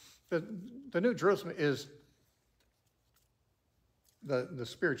heaven. The New Jerusalem is the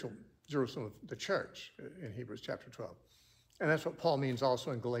spiritual Jerusalem of the church in Hebrews chapter 12. And that's what Paul means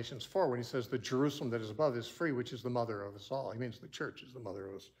also in Galatians 4 when he says the Jerusalem that is above is free, which is the mother of us all. He means the church is the mother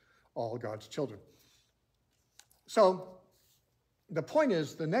of us, all God's children. So the point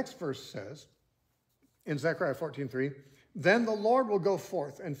is, the next verse says in Zechariah 14:3, then the Lord will go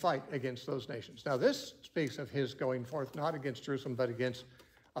forth and fight against those nations. Now this speaks of his going forth not against Jerusalem, but against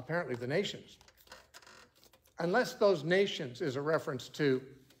apparently the nations. Unless those nations is a reference to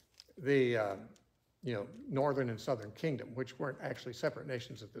the northern and southern kingdom, which weren't actually separate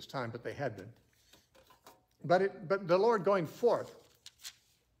nations at this time, but they had been. But the Lord going forth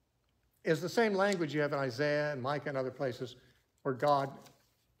is the same language you have in Isaiah and Micah and other places where God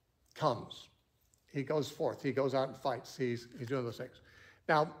comes. He goes forth. He goes out and fights. He's doing those things.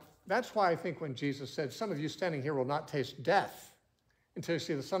 Now, that's why I think when Jesus said, some of you standing here will not taste death until you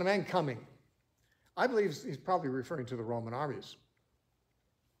see the Son of Man coming, I believe he's probably referring to the Roman armies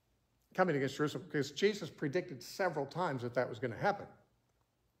coming against Jerusalem, because Jesus predicted several times that was going to happen.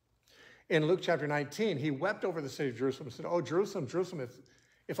 In Luke chapter 19, he wept over the city of Jerusalem and said, oh, Jerusalem, Jerusalem,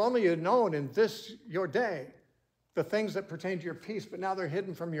 if only you had known in this your day the things that pertain to your peace, but now they're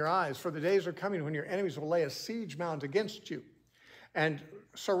hidden from your eyes. For the days are coming when your enemies will lay a siege mound against you and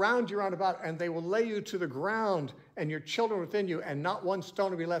surround you round about, and they will lay you to the ground and your children within you, and not one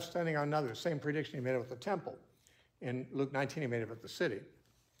stone will be left standing on another. Same prediction he made about the temple. In Luke 19, he made about the city.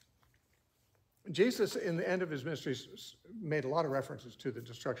 Jesus, in the end of his ministry, made a lot of references to the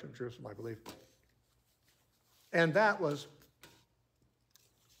destruction of Jerusalem, I believe. And that was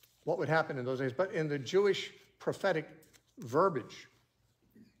what would happen in those days. But in the Jewish prophetic verbiage,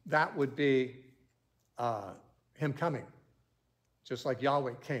 that would be him coming, just like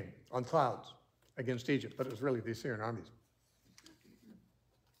Yahweh came on clouds against Egypt, but it was really the Assyrian armies.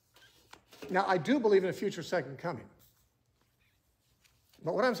 Now, I do believe in a future second coming.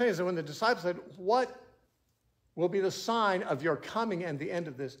 But what I'm saying is that when the disciples said, what will be the sign of your coming and the end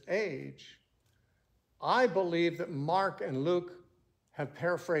of this age, I believe that Mark and Luke have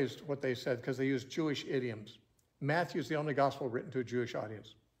paraphrased what they said because they use Jewish idioms. Matthew's the only gospel written to a Jewish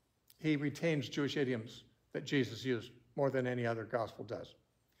audience. He retains Jewish idioms that Jesus used more than any other gospel does.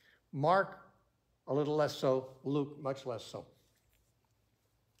 Mark, a little less so. Luke, much less so.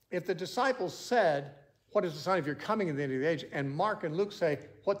 If the disciples said, what is the sign of your coming in the end of the age? And Mark and Luke say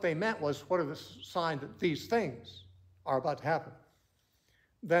what they meant was, what are the sign that these things are about to happen?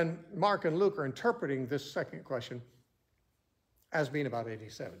 Then Mark and Luke are interpreting this second question as being about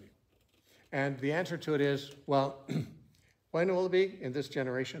AD 70. And the answer to it is, well, when will it be? In this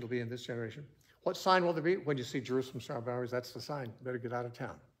generation. It'll be in this generation. What sign will there be? When you see Jerusalem surrounded by armies, that's the sign. You better get out of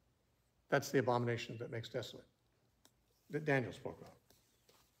town. That's the abomination that makes desolate, that Daniel spoke about.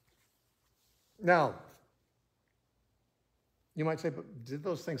 Now, you might say, but did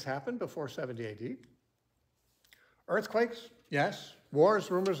those things happen before 70 AD? Earthquakes? Yes. Wars,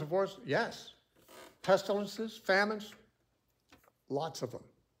 rumors of wars? Yes. Pestilences, famines? Lots of them.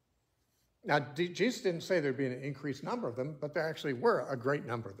 Now, Jesus didn't say there'd be an increased number of them, but there actually were a great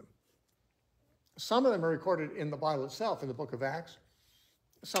number of them. Some of them are recorded in the Bible itself, in the book of Acts.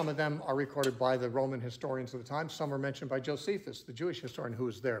 Some of them are recorded by the Roman historians of the time. Some are mentioned by Josephus, the Jewish historian who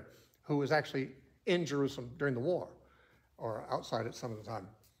was there, who was actually in Jerusalem during the war, or outside it some of the time.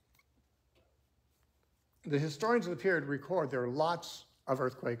 The historians of the period record there are lots of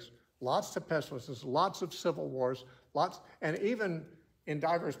earthquakes, lots of pestilences, lots of civil wars, and even in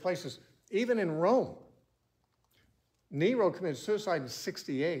diverse places, even in Rome. Nero committed suicide in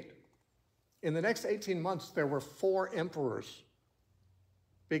 68. In the next 18 months, there were 4 emperors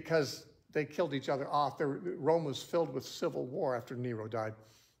because they killed each other off. Rome was filled with civil war after Nero died,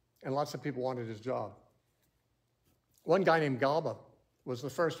 and lots of people wanted his job. One guy named Galba was the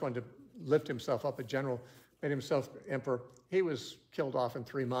first one to lift himself up, a general, made himself emperor. He was killed off in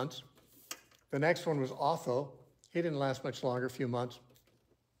 3 months. The next one was Otho. He didn't last much longer, a few months.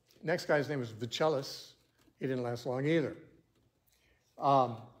 Next guy's name was Vitellius. He didn't last long either.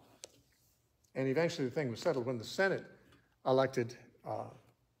 And eventually the thing was settled when the Senate elected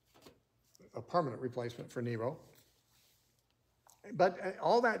a permanent replacement for Nero. But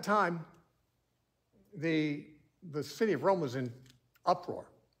all that time, the city of Rome was in uproar.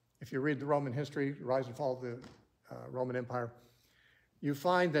 If you read the Roman history, the rise and fall of the Roman Empire, you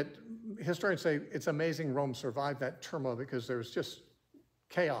find that historians say it's amazing Rome survived that turmoil because there was just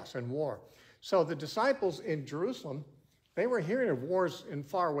chaos and war. So the disciples in Jerusalem, they were hearing of wars in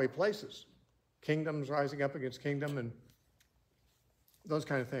faraway places, kingdoms rising up against kingdom, and those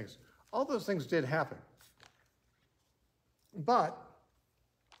kind of things. All those things did happen. But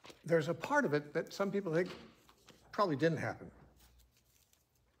there's a part of it that some people think probably didn't happen.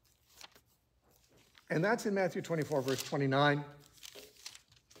 And that's in Matthew 24, verse 29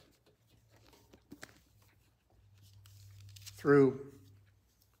 through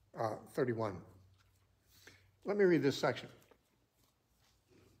 31. Let me read this section.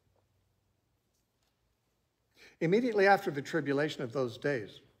 Immediately after the tribulation of those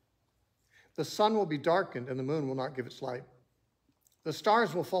days, the sun will be darkened and the moon will not give its light. The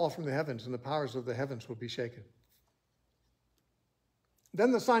stars will fall from the heavens and the powers of the heavens will be shaken.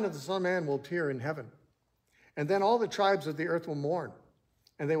 Then the sign of the Son of Man will appear in heaven. And then all the tribes of the earth will mourn,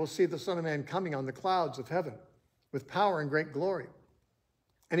 and they will see the Son of Man coming on the clouds of heaven with power and great glory.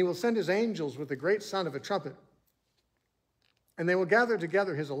 And he will send his angels with the great sound of a trumpet, and they will gather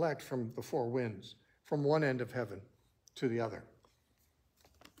together his elect from the four winds, from one end of heaven to the other.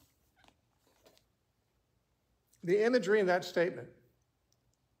 The imagery in that statement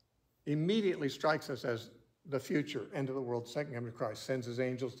immediately strikes us as the future end of the world, second coming of Christ. Sends his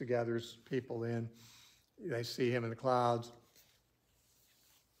angels to gather his people in. They see him in the clouds.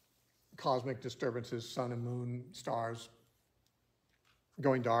 Cosmic disturbances, sun and moon, stars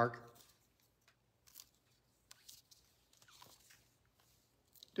going dark.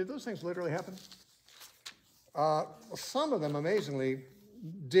 Did those things literally happen? Some of them, amazingly,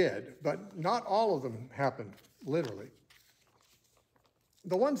 did, but not all of them happened literally.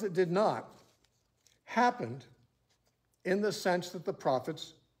 The ones that did not happened in the sense that the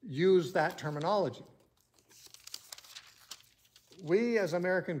prophets used that terminology. We as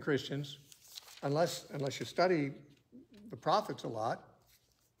American Christians, unless you study the prophets a lot,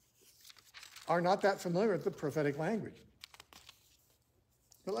 are not that familiar with the prophetic language.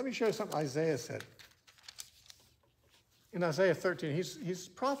 But let me show you something Isaiah said. In Isaiah 13, he's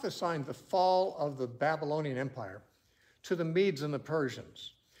prophesying the fall of the Babylonian Empire to the Medes and the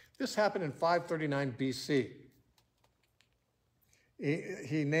Persians. This happened in 539 BC.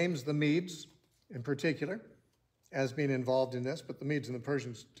 He names the Medes in particular as being involved in this, but the Medes and the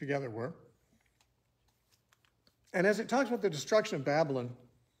Persians together were. And as it talks about the destruction of Babylon,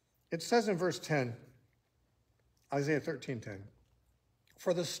 it says in verse 10, Isaiah 13:10,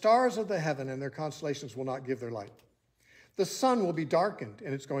 "For the stars of the heaven and their constellations will not give their light. The sun will be darkened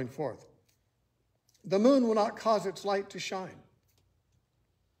in its going forth. The moon will not cause its light to shine."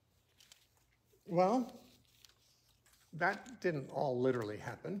 Well, that didn't all literally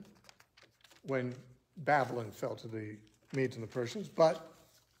happen when Babylon fell to the Medes and the Persians, but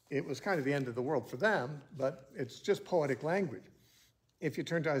it was kind of the end of the world for them, but it's just poetic language. If you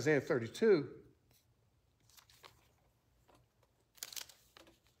turn to Isaiah 32,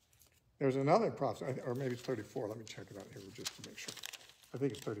 there's another prophecy, or maybe it's 34. Let me check it out here just to make sure. I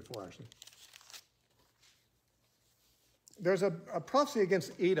think it's 34, actually. There's a prophecy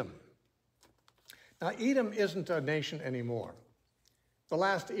against Edom. Now, Edom isn't a nation anymore. The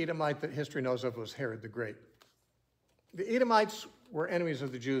last Edomite that history knows of was Herod the Great. The Edomites were enemies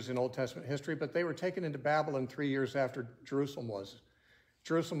of the Jews in Old Testament history, but they were taken into Babylon 3 years after Jerusalem was.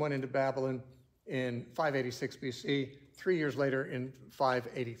 Jerusalem went into Babylon in 586 BC. 3 years later, in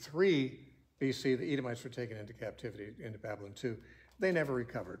 583 BC, the Edomites were taken into captivity into Babylon too. They never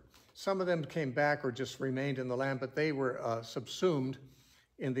recovered. Some of them came back or just remained in the land, but they were subsumed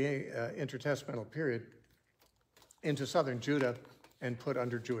in the intertestamental period into southern Judah and put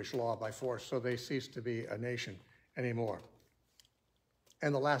under Jewish law by force, so they ceased to be a nation anymore.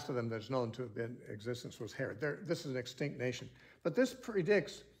 And the last of them that's known to have been in existence was Herod. This is an extinct nation. But this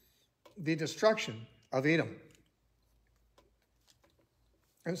predicts the destruction of Edom.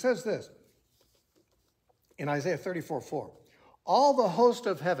 And it says this in Isaiah 34:4, "All the host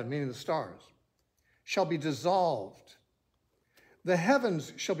of heaven," meaning the stars, "shall be dissolved. The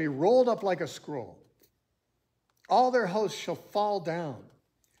heavens shall be rolled up like a scroll. All their hosts shall fall down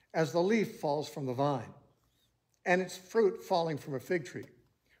as the leaf falls from the vine, and its fruit falling from a fig tree.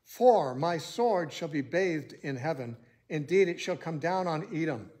 For my sword shall be bathed in heaven. Indeed, it shall come down on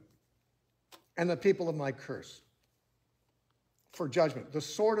Edom and the people of my curse for judgment. The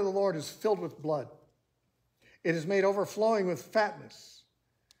sword of the Lord is filled with blood. It is made overflowing with fatness,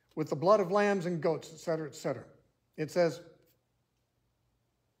 with the blood of lambs and goats, etc., etc." It says,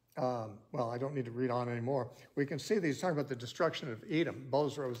 well, I don't need to read on anymore. We can see that he's talking about the destruction of Edom.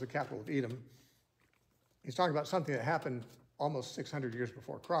 Bozrah was the capital of Edom. He's talking about something that happened almost 600 years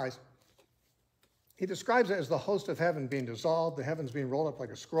before Christ. He describes it as the host of heaven being dissolved, the heavens being rolled up like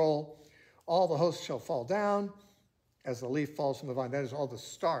a scroll. All the hosts shall fall down as the leaf falls from the vine. That is, all the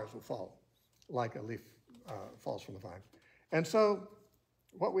stars will fall like a leaf falls from the vine. And so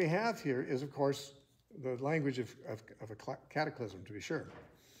what we have here is, of course, the language of a cataclysm, to be sure,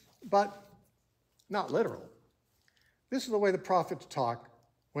 but not literal. This is the way the prophets talk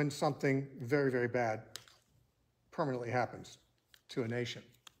when something very, very bad permanently happens to a nation.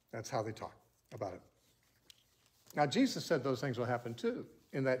 That's how they talk about it. Now, Jesus said those things will happen too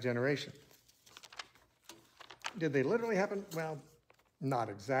in that generation. Did they literally happen? Well, not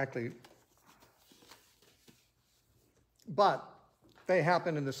exactly. But they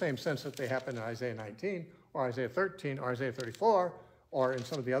happen in the same sense that they happen in Isaiah 19 or Isaiah 13 or Isaiah 34 or in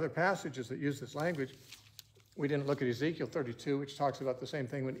some of the other passages that use this language. We didn't look at Ezekiel 32, which talks about the same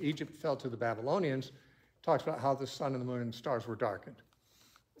thing when Egypt fell to the Babylonians. Talks about how the sun and the moon and the stars were darkened.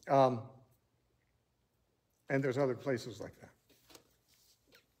 And there's other places like that.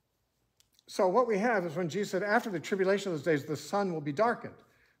 So what we have is when Jesus said, after the tribulation of those days, the sun will be darkened.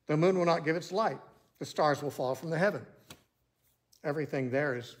 The moon will not give its light. The stars will fall from the heaven. Everything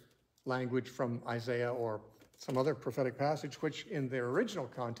there is language from Isaiah or some other prophetic passage, which in their original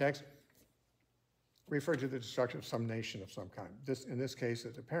context referred to the destruction of some nation of some kind. In this case,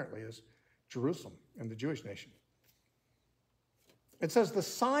 it apparently is Jerusalem and the Jewish nation. It says, the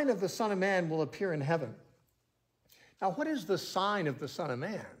sign of the Son of Man will appear in heaven. Now, what is the sign of the Son of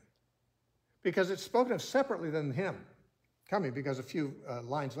Man? Because it's spoken of separately than him coming, because a few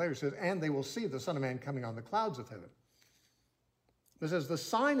lines later it says, and they will see the Son of Man coming on the clouds of heaven. It says, the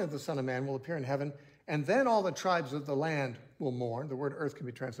sign of the Son of Man will appear in heaven, and then all the tribes of the land will mourn. The word earth can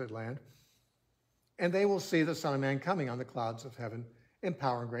be translated land. And they will see the Son of Man coming on the clouds of heaven in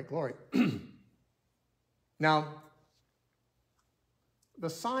power and great glory. Now, the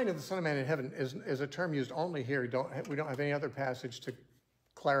sign of the Son of Man in heaven is a term used only here. We don't have any other passage to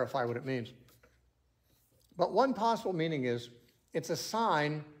clarify what it means. But one possible meaning is it's a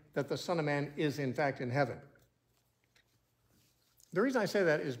sign that the Son of Man is in fact in heaven. The reason I say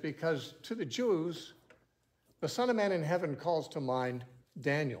that is because to the Jews, the Son of Man in heaven calls to mind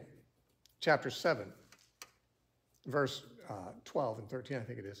Daniel, chapter 7, verse 12 and 13, I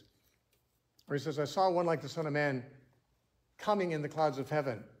think it is, where he says, I saw one like the Son of Man coming in the clouds of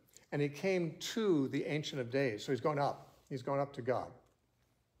heaven, and he came to the Ancient of Days. So he's going up. He's going up to God.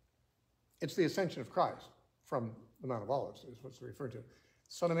 It's the ascension of Christ from the Mount of Olives, is what's referred to.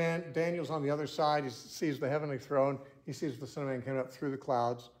 Son of Man, Daniel's on the other side. He sees the heavenly throne. He sees the Son of Man coming up through the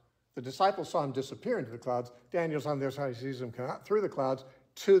clouds. The disciples saw him disappear into the clouds. Daniel's on the other side. He sees him come out through the clouds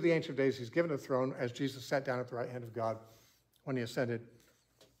to the Ancient of Days. He's given a throne as Jesus sat down at the right hand of God when he ascended.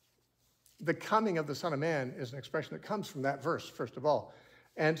 The coming of the Son of Man is an expression that comes from that verse, first of all.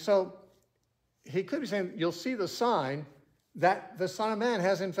 And so he could be saying, you'll see the sign that the Son of Man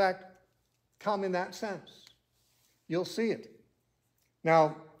has, in fact, come in that sense. You'll see it.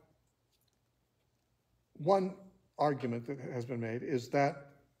 Now, one argument that has been made is that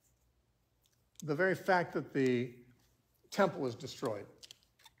the very fact that the temple was destroyed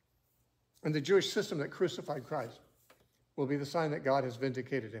and the Jewish system that crucified Christ will be the sign that God has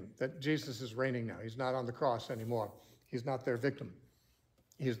vindicated him, that Jesus is reigning now. He's not on the cross anymore. He's not their victim.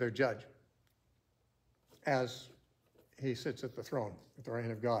 He's their judge as he sits at the throne at the right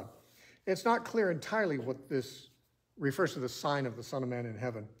hand of God. It's not clear entirely what this refers to, the sign of the Son of Man in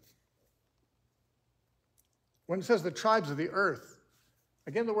heaven. When it says the tribes of the earth,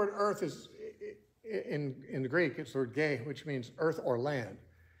 again, the word earth is, in the Greek, it's the word ge, which means earth or land.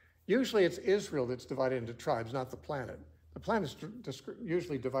 Usually it's Israel that's divided into tribes, not the planet. The planet is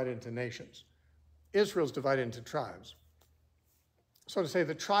usually divided into nations. Israel's divided into tribes. So to say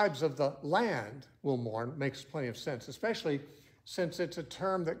the tribes of the land will mourn makes plenty of sense, especially since it's a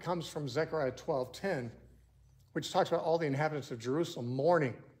term that comes from Zechariah 12:10, which talks about all the inhabitants of Jerusalem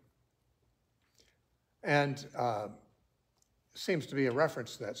mourning. And seems to be a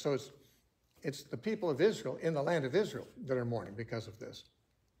reference to that. So it's the people of Israel in the land of Israel that are mourning because of this.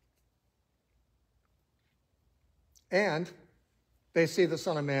 And they see the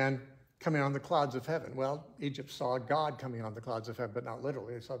Son of Man coming on the clouds of heaven. Well, Egypt saw God coming on the clouds of heaven, but not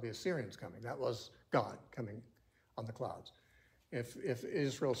literally. They saw the Assyrians coming. That was God coming on the clouds. If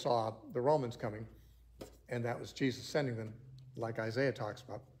Israel saw the Romans coming, and that was Jesus sending them, like Isaiah talks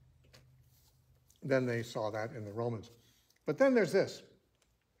about, then they saw that in the Romans. But then there's this.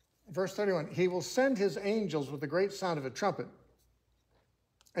 Verse 31, he will send his angels with the great sound of a trumpet,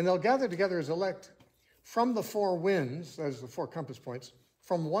 and they'll gather together his elect from the four winds, that is the four compass points,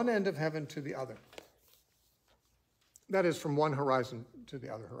 from one end of heaven to the other. That is, from one horizon to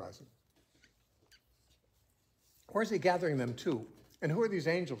the other horizon. Where's he gathering them to? And who are these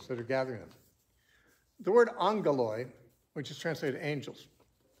angels that are gathering them? The word angeloi, which is translated angels,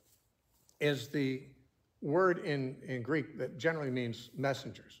 is the word in Greek that generally means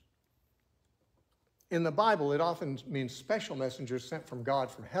messengers. In the Bible, it often means special messengers sent from God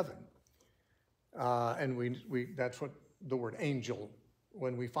from heaven. And that's what the word angel,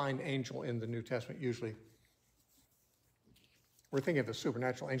 when we find angel in the New Testament, usually we're thinking of the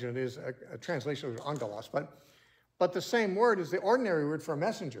supernatural angel. It is a translation of angelos, but the same word is the ordinary word for a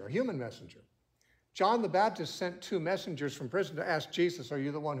messenger, a human messenger. John the Baptist sent 2 messengers from prison to ask Jesus, are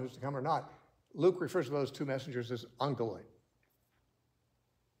you the one who's to come or not? Luke refers to those 2 messengers as angeloi.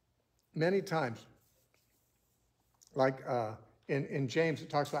 Many times, like in James, it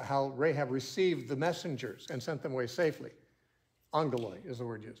talks about how Rahab received the messengers and sent them away safely. Angeloi is the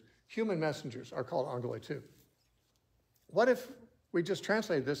word used. Human messengers are called angeloi too. What if we just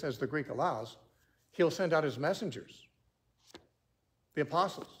translate this as the Greek allows? He'll send out his messengers, the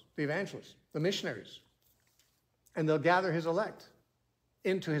apostles, the evangelists, the missionaries, and they'll gather his elect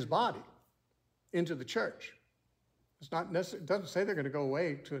into his body, into the church. It's not necessary, it doesn't say they're going to go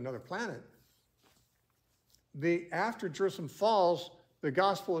away to another planet. After Jerusalem falls, the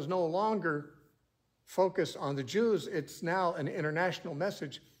gospel is no longer focused on the Jews. It's now an international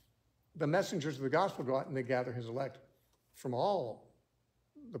message. The messengers of the gospel go out and they gather his elect from all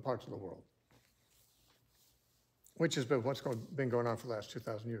the parts of the world, which has been what's been going on for the last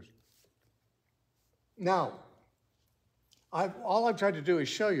 2,000 years. Now, all I've tried to do is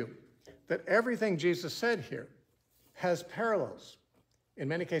show you that everything Jesus said here has parallels, in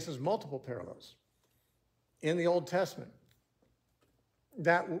many cases multiple parallels, in the Old Testament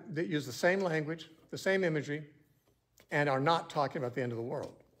that use the same language, the same imagery, and are not talking about the end of the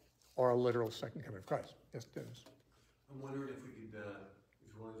world or a literal second coming of Christ. Yes, Dennis. I'm wondering if we could,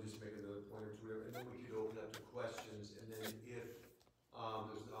 if you want to just make another point or two, and then we could open up to questions, and then if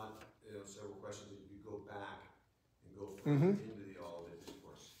there's not, several questions, that you could go back and go further into the Olivet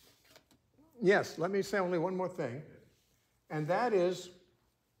Discourse. Yes, let me say only one more thing, and that is,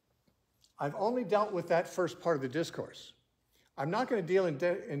 I've only dealt with that first part of the discourse. I'm not going to deal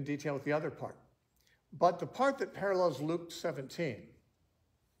in detail with the other part, but the part that parallels Luke 17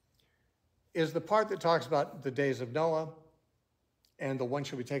 is the part that talks about the days of Noah and the one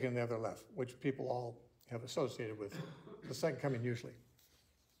shall be taken and the other left, which people all have associated with the second coming usually.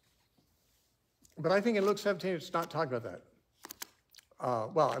 But I think in Luke 17, it's not talking about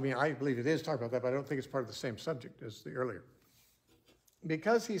that. Well, I mean, I believe it is talking about that, but I don't think it's part of the same subject as the earlier.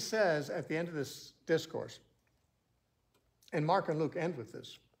 Because he says at the end of this discourse, and Mark and Luke end with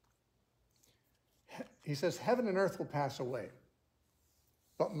this, he says, heaven and earth will pass away,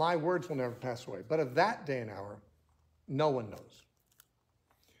 but my words will never pass away. But of that day and hour, no one knows.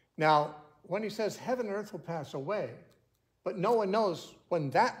 Now, when he says heaven and earth will pass away, but no one knows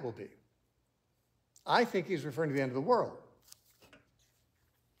when that will be, I think he's referring to the end of the world.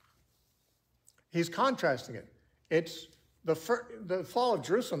 He's contrasting it. It's the fall of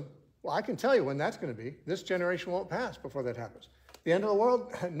Jerusalem. Well, I can tell you when that's going to be. This generation won't pass before that happens. The end of the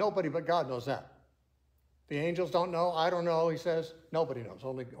world, nobody but God knows that. The angels don't know. I don't know, he says. Nobody knows.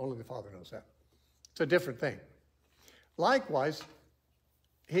 Only the Father knows that. It's a different thing. Likewise,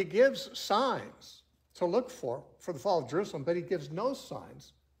 he gives signs to look for the fall of Jerusalem, but he gives no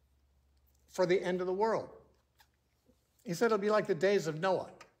signs for the end of the world. He said it'll be like the days of Noah.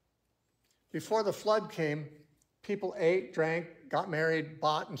 Before the flood came, people ate, drank, got married,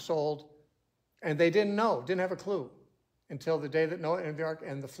 bought and sold, and they didn't know, didn't have a clue until the day that Noah entered the ark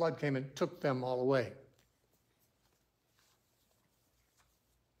and the flood came and took them all away.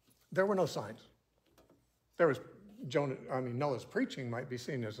 There were no signs. There was Noah's preaching might be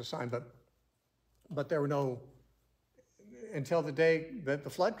seen as a sign, but there were no, until the day that the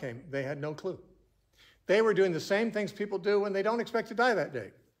flood came, they had no clue. They were doing the same things people do when they don't expect to die that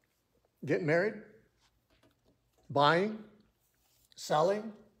day. Getting married, buying,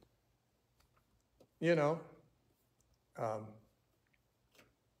 selling, doing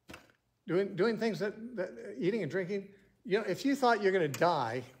things that eating and drinking. If you thought you're going to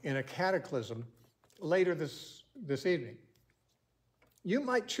die in a cataclysm later this evening, you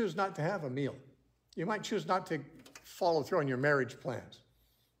might choose not to have a meal. You might choose not to follow through on your marriage plans.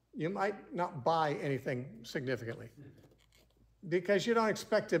 You might not buy anything significantly because you don't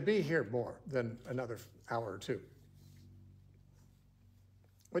expect to be here more than another hour or two.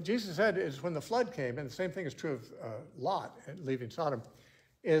 What Jesus said is when the flood came, and the same thing is true of Lot leaving Sodom,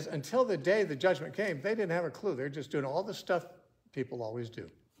 is until the day the judgment came, they didn't have a clue. They're just doing all the stuff people always do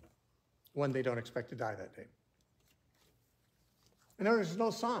when they don't expect to die that day. And there's no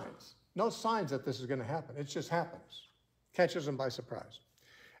signs that this is going to happen. It just happens. Catches them by surprise.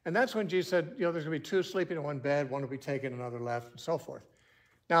 And that's when Jesus said, there's going to be 2 sleeping in one bed, one will be taken, another left, and so forth.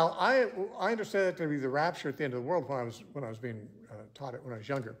 Now, I understand that to be the rapture at the end of the world when I was being taught it when I was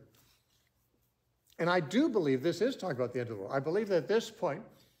younger. And I do believe this is talking about the end of the world. I believe that at this point,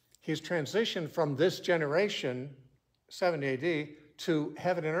 he's transitioned from this generation, 70 AD, to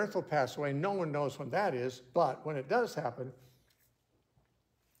heaven and earth will pass away. No one knows when that is, but when it does happen,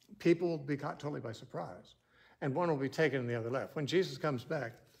 people will be caught totally by surprise. And one will be taken and the other left. When Jesus comes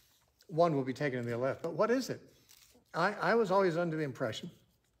back, one will be taken and the other left. But what is it? I was always under the impression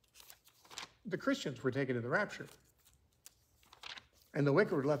the Christians were taken to the rapture. And the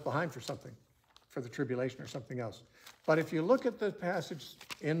wicked were left behind for something, for the tribulation or something else. But if you look at the passage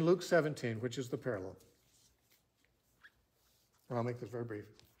in Luke 17, which is the parallel, and I'll make this very brief.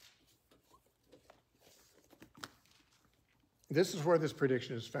 This is where this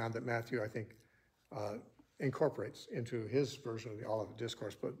prediction is found that Matthew, I think, incorporates into his version of the Olivet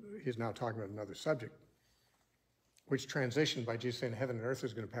Discourse, but he's now talking about another subject, which transitioned by Jesus saying heaven and earth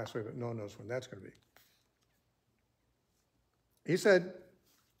is going to pass away, but no one knows when that's going to be. He said,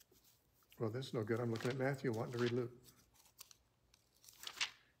 well, this is no good. I'm looking at Matthew, wanting to read Luke.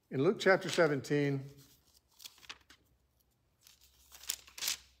 In Luke chapter 17,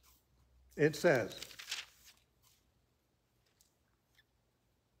 it says,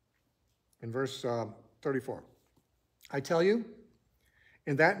 in verse 34, I tell you,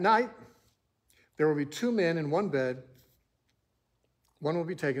 in that night there will be two men in one bed. One will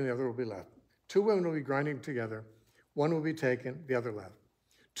be taken, the other will be left. Two women will be grinding together. One will be taken, the other left.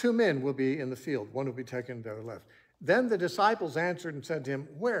 Two men will be in the field. One will be taken, the other left. Then the disciples answered and said to him,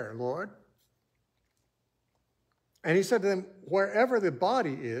 where, Lord? And he said to them, wherever the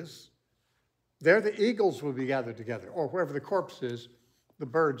body is, there the eagles will be gathered together. Or wherever the corpse is, the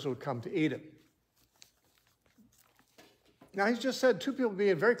birds will come to eat it. Now, he's just said two people will be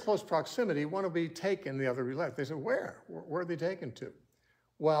in very close proximity. One will be taken, the other will be left. They said, where? Where are they taken to?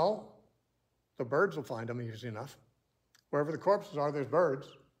 Well, the birds will find them easy enough. Wherever the corpses are, there's birds.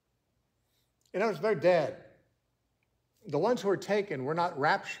 In other words, they're dead. The ones who are taken were not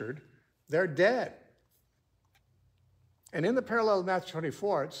raptured. They're dead. And in the parallel of Matthew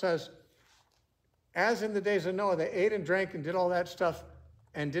 24, it says, as in the days of Noah, they ate and drank and did all that stuff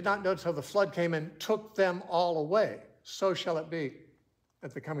and did not notice how the flood came and took them all away. So shall it be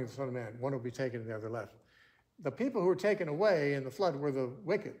at the coming of the Son of Man. One will be taken and the other left. The people who were taken away in the flood were the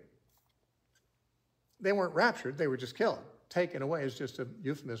wicked. They weren't raptured, they were just killed. Taken away is just a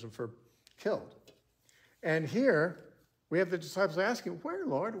euphemism for killed. And here we have the disciples asking, where,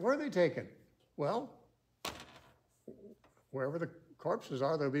 Lord? Where are they taken? Well, wherever the corpses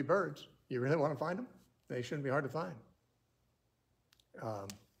are, there'll be birds. You really want to find them? They shouldn't be hard to find.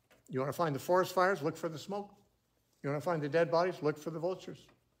 You want to find the forest fires? Look for the smoke. You want to find the dead bodies? Look for the vultures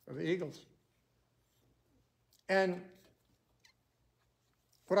or the eagles. And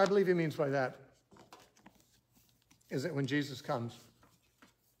what I believe he means by that is that when Jesus comes,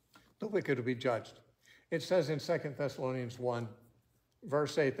 the wicked will be judged. It says in 2 Thessalonians 1,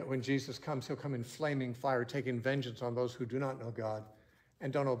 verse 8, that when Jesus comes, he'll come in flaming fire, taking vengeance on those who do not know God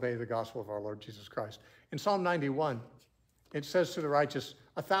and don't obey the gospel of our Lord Jesus Christ. In Psalm 91, it says to the righteous,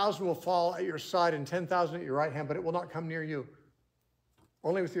 1,000 will fall at your side and 10,000 at your right hand, but it will not come near you.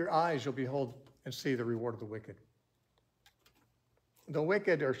 Only with your eyes you'll behold and see the reward of the wicked. The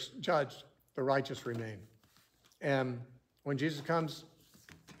wicked are judged, the righteous remain. And when Jesus comes,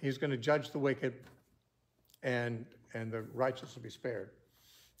 he's going to judge the wicked, and the righteous will be spared.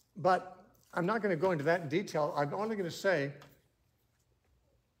 But I'm not going to go into that in detail. I'm only going to say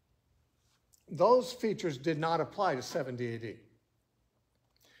those features did not apply to 70 AD.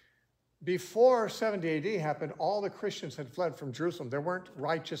 Before 70 AD happened, all the Christians had fled from Jerusalem. There weren't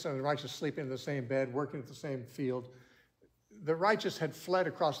righteous and unrighteous sleeping in the same bed, working at the same field. The righteous had fled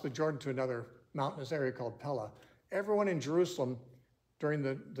across the Jordan to another mountainous area called Pella. Everyone in Jerusalem during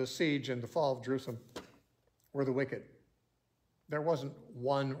the siege and the fall of Jerusalem were the wicked. There wasn't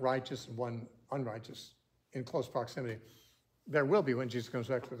one righteous and one unrighteous in close proximity. There will be when Jesus comes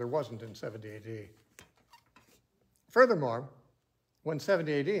back, but there wasn't in 70 AD. Furthermore, when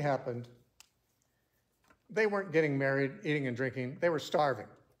 70 AD happened, they weren't getting married, eating and drinking. They were starving.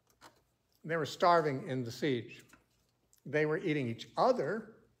 They were starving in the siege. They were eating each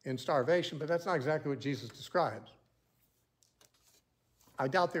other in starvation, but that's not exactly what Jesus describes. I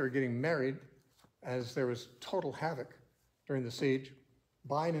doubt they were getting married, as there was total havoc during the siege.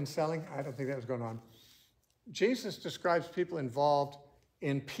 Buying and selling, I don't think that was going on. Jesus describes people involved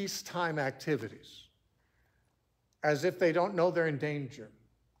in peacetime activities as if they don't know they're in danger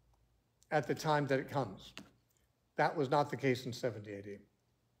at the time that it comes. That was not the case in 70 AD.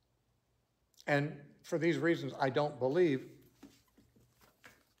 And for these reasons, I don't believe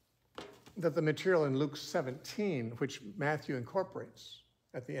that the material in Luke 17, which Matthew incorporates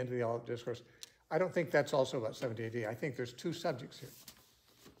at the end of the Olivet Discourse, I don't think that's also about 70 AD. I think there's two subjects here.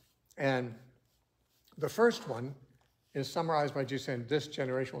 And the first one is summarized by Jesus saying, this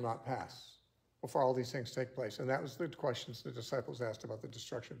generation will not pass before all these things take place. And that was the questions the disciples asked about the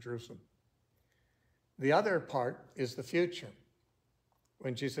destruction of Jerusalem. The other part is the future,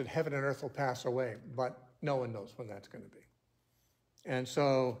 when Jesus said, heaven and earth will pass away, but no one knows when that's going to be. And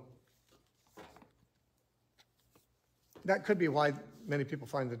so that could be why many people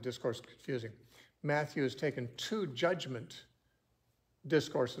find the discourse confusing. Matthew has taken two judgment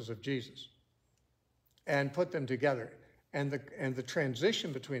discourses of Jesus and put them together. And the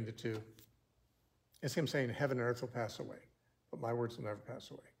transition between the two is him saying, heaven and earth will pass away, but my words will never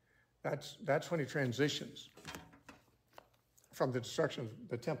pass away. That's when he transitions from the destruction of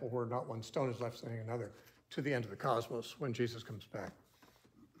the temple, where not one stone is left standing another, to the end of the cosmos when Jesus comes back.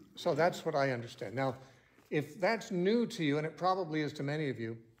 So that's what I understand. Now, if that's new to you, and it probably is to many of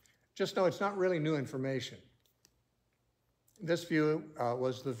you, just know it's not really new information. This view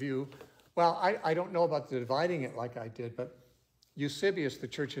was the view, well, I don't know about the dividing it like I did, but Eusebius, the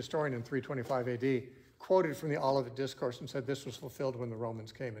church historian in 325 AD, quoted from the Olivet Discourse and said this was fulfilled when the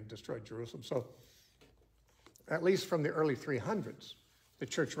Romans came and destroyed Jerusalem. So at least from the early 300s, the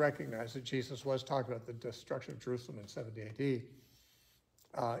church recognized that Jesus was talking about the destruction of Jerusalem in 70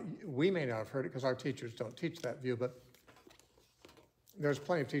 AD. We may not have heard it because our teachers don't teach that view, but there's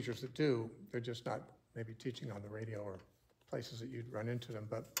plenty of teachers that do. They're just not maybe teaching on the radio or places that you'd run into them,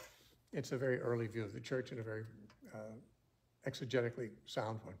 but it's a very early view of the church and a very exegetically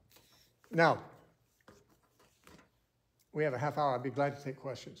sound one. Now, we have a half hour. I'd be glad to take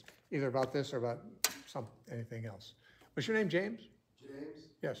questions, either about this or about anything else. What's your name, James? James?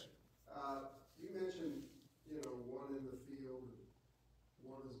 Yes. You mentioned, one in the field,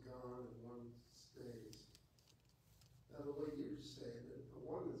 one is gone, and one stays. Now, the way you're saying it, the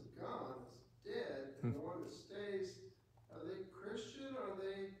one that's gone is dead, and the one that stays, are they Christian or are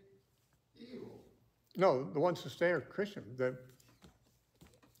they evil? No, the ones who stay are Christian.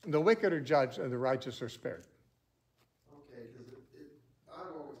 The wicked are judged and the righteous are spared. Okay, because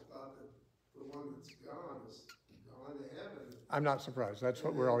I've always thought that the one that's gone is gone to heaven. I'm not surprised. That's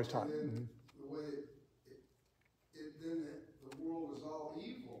what we're always taught. And then the way then the world is all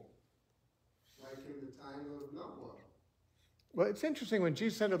evil, like in the time of Noah. Well, it's interesting when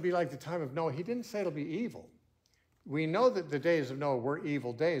Jesus said it'll be like the time of Noah, he didn't say it'll be evil. We know that the days of Noah were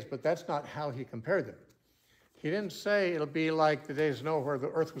evil days, but that's not how he compared them. He didn't say it'll be like the days of Noah where the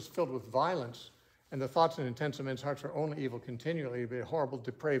earth was filled with violence and the thoughts and intents of men's hearts were only evil continually. It'd be a horrible,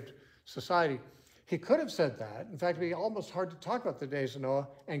 depraved society. He could have said that. In fact, it'd be almost hard to talk about the days of Noah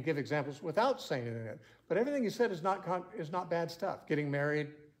and give examples without saying anything. But everything he said is not bad stuff. Getting married,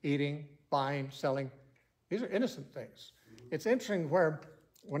 eating, buying, selling. These are innocent things. It's interesting where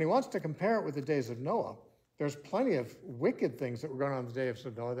when he wants to compare it with the days of Noah, there's plenty of wicked things that were going on in the days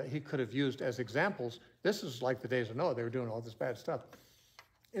of Noah that he could have used as examples. This is like the days of Noah. They were doing all this bad stuff.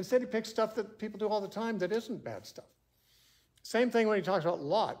 Instead, he picks stuff that people do all the time that isn't bad stuff. Same thing when he talks about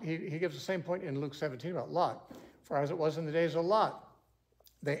Lot. He gives the same point in Luke 17 about Lot. For as it was in the days of Lot,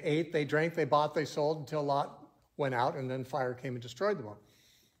 they ate, they drank, they bought, they sold until Lot went out and then fire came and destroyed them all.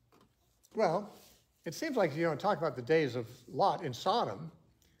 Well, it seems like you don't talk about the days of Lot in Sodom.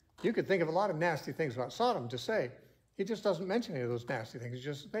 You could think of a lot of nasty things about Sodom to say. He just doesn't mention any of those nasty things. It's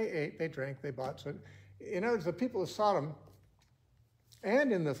just they ate, they drank, they bought. So, in other words, the people of Sodom,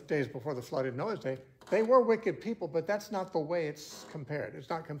 and in the days before the flood in Noah's day, they were wicked people, but that's not the way it's compared. It's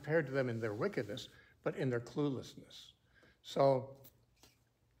not compared to them in their wickedness, but in their cluelessness. So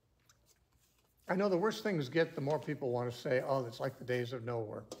I know the worse things get, the more people want to say, oh, it's like the days of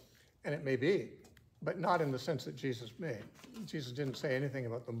Noah. And it may be, but not in the sense that Jesus made. Jesus didn't say anything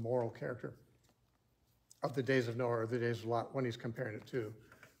about the moral character of the days of Noah or the days of Lot when he's comparing it to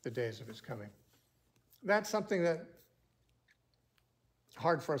the days of his coming. That's something that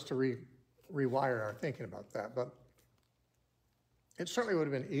hard for us to rewire our thinking about that, but it certainly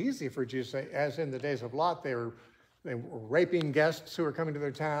would have been easy for Jesus to say, as in the days of Lot, they were raping guests who were coming to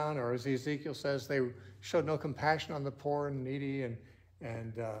their town, or as Ezekiel says, they showed no compassion on the poor and needy,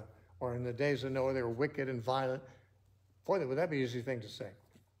 or in the days of Noah, they were wicked and violent. Boy, would that be an easy thing to say.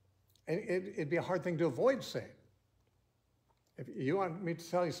 And it'd be a hard thing to avoid saying. If you want me to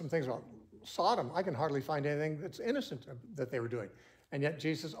tell you some things about Sodom, I can hardly find anything that's innocent that they were doing. And yet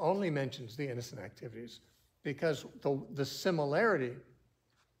Jesus only mentions the innocent activities because the similarity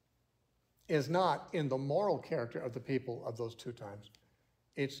is not in the moral character of the people of those two times.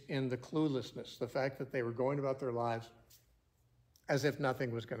 It's in the cluelessness, the fact that they were going about their lives as if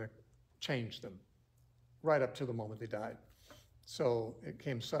nothing was going to changed them right up to the moment they died. So it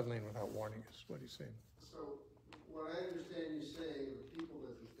came suddenly and without warning is what he's saying. So what I understand you saying, the people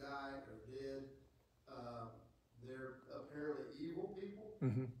that have died or dead, they're apparently evil people.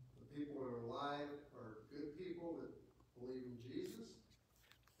 Mm-hmm. The people that are alive are good people that believe in Jesus.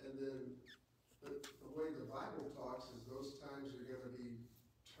 And then the way the Bible talks is those times are going to be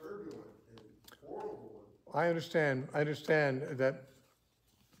turbulent and horrible. I understand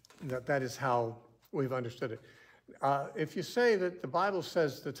that is how we've understood it. If you say that the Bible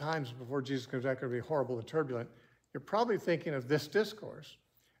says the times before Jesus comes back are going to be horrible and turbulent, you're probably thinking of this discourse,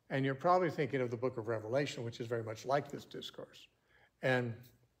 and you're probably thinking of the book of Revelation, which is very much like this discourse. And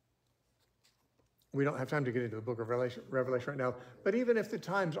we don't have time to get into the book of Revelation right now, but even if the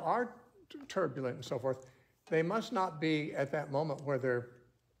times are turbulent and so forth, they must not be at that moment where they're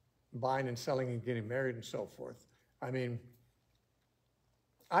buying and selling and getting married and so forth. I mean,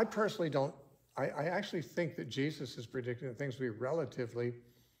 I personally don't, I actually think that Jesus is predicting that things will be relatively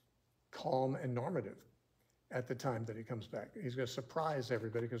calm and normative at the time that he comes back. He's going to surprise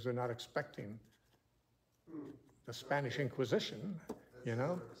everybody because they're not expecting the Spanish Inquisition, you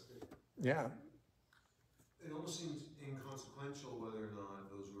know? Yeah. It almost seems inconsequential whether or not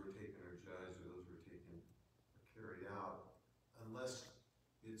those who are taken are judged or those who are taken are carried out, unless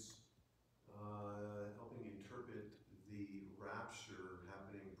it's helping interpret the rapture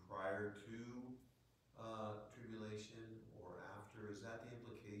happening prior to tribulation or after. Is that the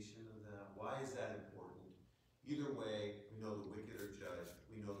implication of that? Why is that important? Either way, we know the wicked are judged.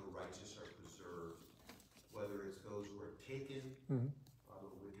 We know the righteous are preserved. Whether it's those who are taken, the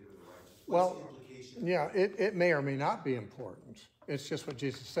wicked or the righteous. What's the implication? Yeah, it may or may not be important. It's just what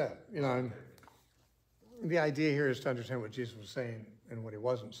Jesus said. You know, and the idea here is to understand what Jesus was saying and what he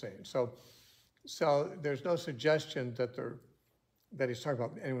wasn't saying. So there's no suggestion that he's talking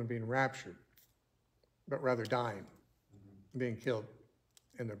about anyone being raptured, but rather dying, being killed,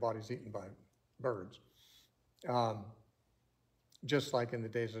 and their bodies eaten by birds. Just like in the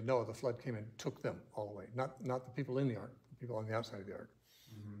days of Noah, the flood came and took them all away. Not the people in the ark, the people on the outside of the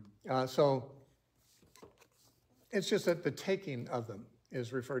ark. So it's just that the taking of them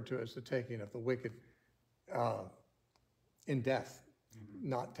is referred to as the taking of the wicked in death,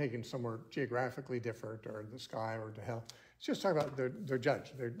 not taken somewhere geographically different or in the sky or to hell. It's just talking about they're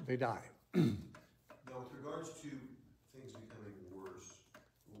judged, they die. Now, with regards to things becoming worse,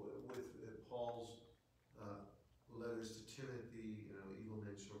 with Paul's letters to Timothy, you know, evil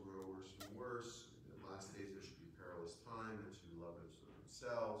men shall grow worse and worse. In the last days there should be perilous time, and should be lovers of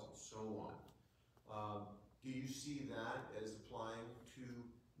themselves, and so on. Do you see that as applying to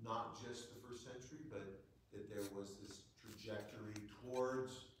not just the first century, but that there was this trajectory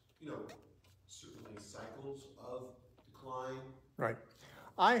towards, you know, certainly cycles of decline? Right.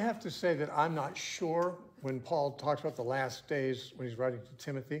 I have to say that I'm not sure when Paul talks about the last days, when he's writing to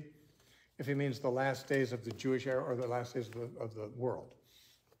Timothy, if he means the last days of the Jewish era or the last days of the world.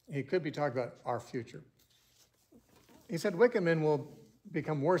 He could be talking about our future. He said wicked men will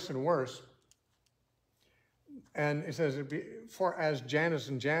become worse and worse. And it says, for as Jannes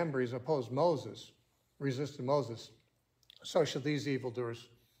and Jambres opposed Moses, resisted Moses, so shall these evildoers,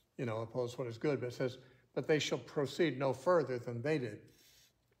 you know, oppose what is good. But it says, but they shall proceed no further than they did.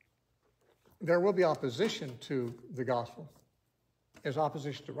 There will be opposition to the gospel. There's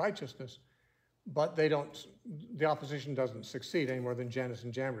opposition to righteousness, but the opposition doesn't succeed any more than Jannes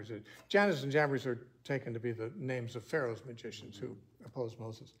and Jambres did. Jannes and Jambres are taken to be the names of Pharaoh's magicians who opposed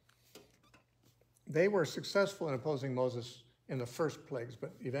Moses. They were successful in opposing Moses in the first plagues,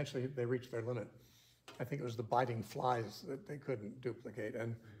 but eventually they reached their limit. I think it was the biting flies that they couldn't duplicate,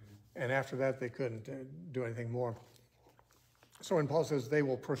 and after that they couldn't do anything more. So when Paul says they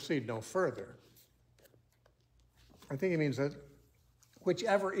will proceed no further, I think he means that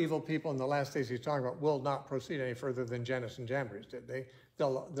whichever evil people in the last days he's talking about will not proceed any further than Jannes and Jambres did.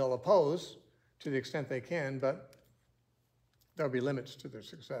 They'll oppose to the extent they can, but there'll be limits to their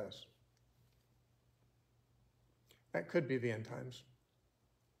success. That could be the end times.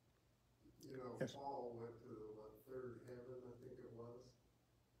 You know, Yes. Paul went to the third heaven, I think it was.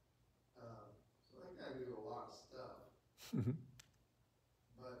 So that guy knew a lot of stuff.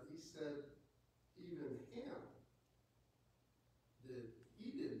 But he said even him,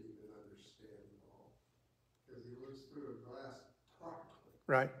 he didn't even understand it all. Because he looks through a glass darkly.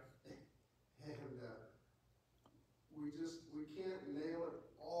 Right. And we can't nail it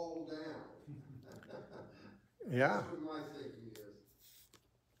all down. Yeah. That's what my thinking is.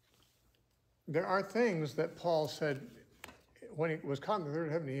 There are things that Paul said when he was caught in the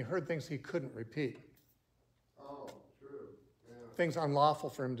third heaven, he heard things he couldn't repeat. Oh, true. Yeah. things unlawful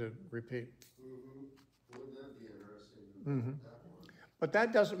for him to repeat. Wouldn't that be interesting to know that one? But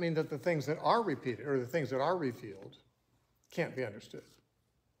that doesn't mean that the things that are repeated or the things that are revealed can't be understood.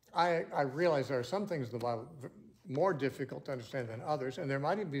 I realize there are some things in the Bible more difficult to understand than others, and there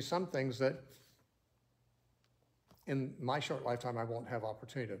might even be some things that in my short lifetime I won't have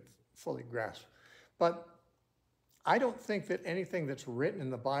opportunity to fully grasp. But I don't think that anything that's written in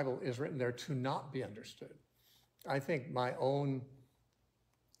the Bible is written there to not be understood. I think my own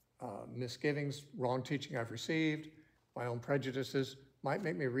misgivings, wrong teaching I've received, my own prejudices might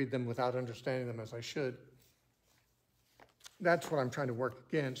make me read them without understanding them as I should. That's what I'm trying to work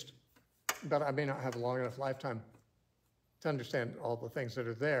against, but I may not have a long enough lifetime to understand all the things that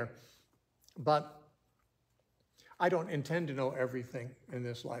are there. But I don't intend to know everything in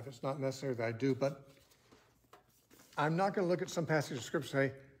this life. It's not necessary that I do, but I'm not going to look at some passage of Scripture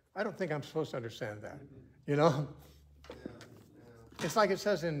and say, I don't think I'm supposed to understand that, you know? It's like it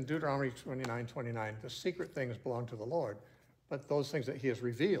says in Deuteronomy 29:29, the secret things belong to the Lord, but those things that he has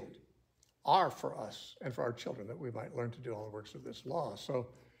revealed are for us and for our children, that we might learn to do all the works of this law. So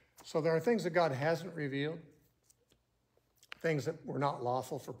there are things that God hasn't revealed, things that were not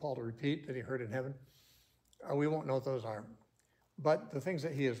lawful for Paul to repeat that he heard in heaven. We won't know what those are. But the things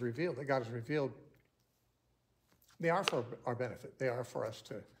that he has revealed, that God has revealed, they are for our benefit. They are for us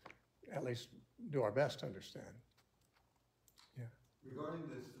to at least do our best to understand. Yeah. Regarding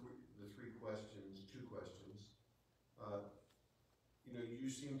the three questions, two questions, you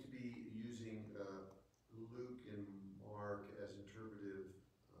seem to be using Luke and Mark as interpretive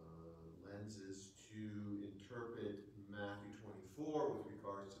lenses to interpret Matthew 24 with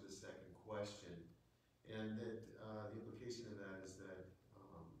regards to the second question. And that the implication of that is that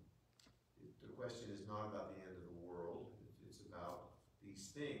the question is not about the end of the world. It's about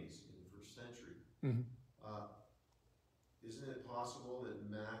these things in the first century. Mm-hmm. Isn't it possible that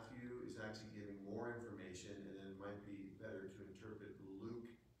Matthew is actually giving more information, and then it might be better to interpret Luke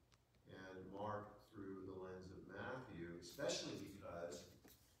and Mark through the lens of Matthew, especially because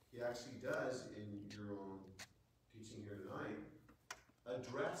he actually does, in your own teaching here tonight,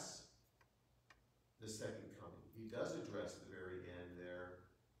 address the second coming. He does address the very end there,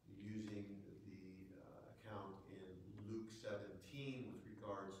 using the account in Luke 17 with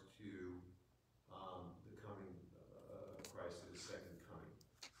regards to the coming of Christ at his second coming.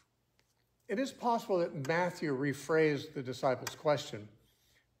 It is possible that Matthew rephrased the disciples' question,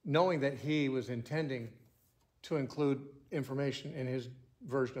 knowing that he was intending to include information in his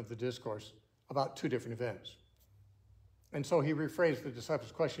version of the discourse about two different events. And so he rephrased the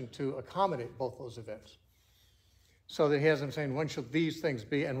disciples' question to accommodate both those events. So that he has them saying, when shall these things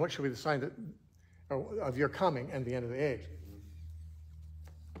be, and what shall be the sign of your coming and the end of the age?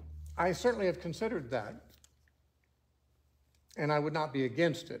 I certainly have considered that, and I would not be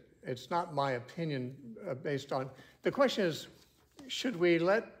against it. It's not my opinion based on... The question is, should we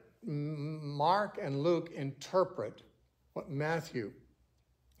let Mark and Luke interpret what Matthew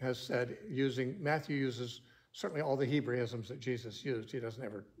has said, Matthew uses certainly all the Hebraisms that Jesus used. He doesn't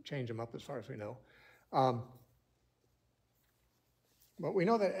ever change them up as far as we know. But we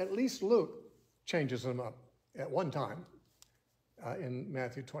know that at least Luke changes them up at one time in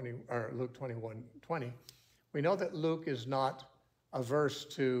Matthew 20 or Luke 21:20. We know that Luke is not averse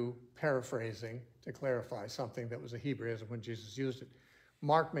to paraphrasing to clarify something that was a Hebraism when Jesus used it.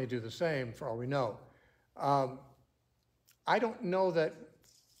 Mark may do the same, for all we know. I don't know that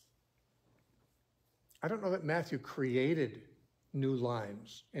Matthew created new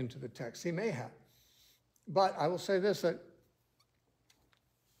lines into the text. He may have. But I will say this, that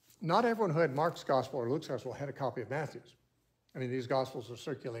not everyone who had Mark's gospel or Luke's gospel had a copy of Matthew's. I mean, these gospels are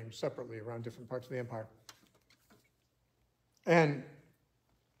circulating separately around different parts of the empire. And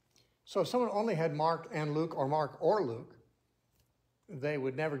so if someone only had Mark and Luke, or Mark or Luke, they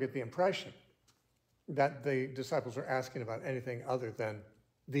would never get the impression that the disciples are asking about anything other than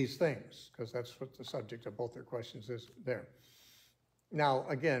these things, because that's what the subject of both their questions is there. Now,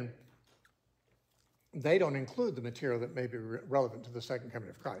 again, they don't include the material that may be relevant to the second coming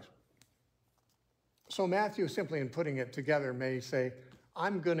of Christ. So Matthew, simply in putting it together, may say,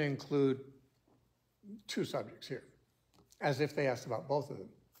 I'm going to include two subjects here, as if they asked about both of them.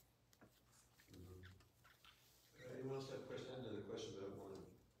 Anyone else have a question? Another question, but I don't want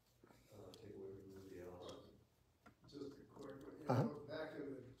to take away from anybody else. Just a quick one. Back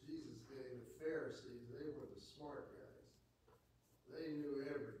in Jesus' day, the Pharisees, they were the smart guys. They knew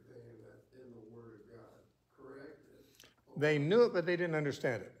everything in the Word of God, correct? They knew it, but they didn't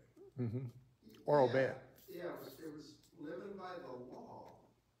understand it. Mm-hmm. Or obey it. Yeah, it was living by the law.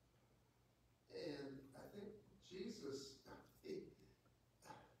 And I think Jesus,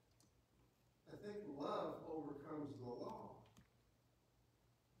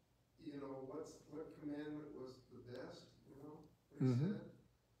 said.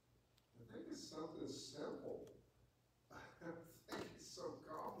 I think it's something simple. I don't think it's so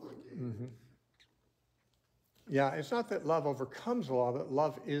complicated. Yeah, it's not that love overcomes the law, but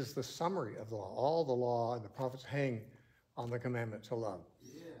love is the summary of the law. All the law and the prophets hang on the commandment to love.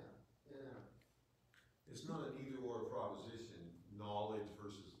 Yeah, yeah. It's not an either-or proposition, knowledge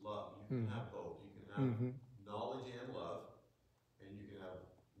versus love. You can have both. You can have knowledge and love, and you can have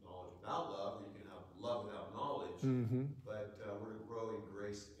knowledge without love, or you can have love without knowledge. But we're to grow in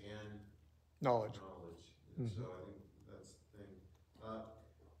grace and Knowledge. And so I think that's the thing.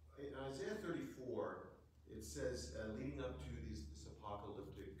 In Isaiah 34, it says, leading up to this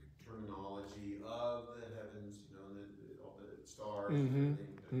apocalyptic terminology of the heavens, all the stars, and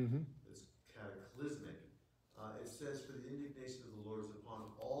everything that's cataclysmic. It says, for the indignation of the Lord is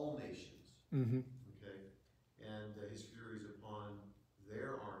upon all nations. Okay? And his fury is upon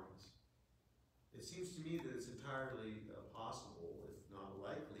their armies. It seems to me that it's entirely possible, if not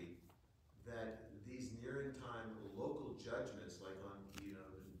likely, that these near-in-time local judgments, like on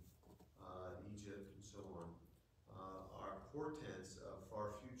Edom and Egypt and so on, are portents of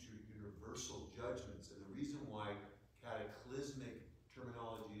far future universal judgments. And the reason why cataclysmic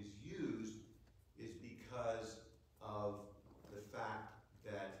terminology is used is because of the fact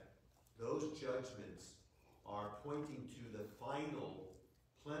that those judgments are pointing to the final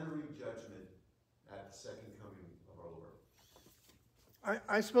plenary judgment at the second coming of our Lord.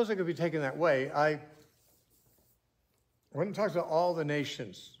 I suppose it could be taken that way. When it talks about all the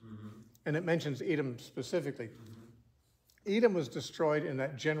nations, and it mentions Edom specifically, Edom was destroyed in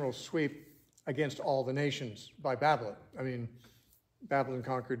that general sweep against all the nations by Babylon. I mean, Babylon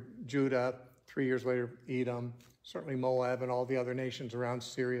conquered Judah. 3 years later, Edom, certainly Moab, and all the other nations around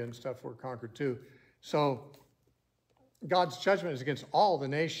Syria and stuff were conquered too. So God's judgment is against all the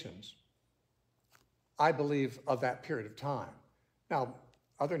nations, I believe, of that period of time. Now,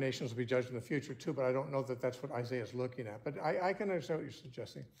 other nations will be judged in the future too, but I don't know that that's what Isaiah is looking at. But I can understand what you're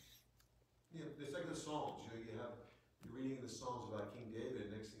suggesting. Yeah, it's like the Psalms. You're reading the Psalms about King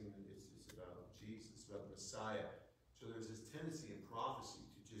David. Next thing it's about Jesus, it's about the Messiah. So there's this tendency in prophecy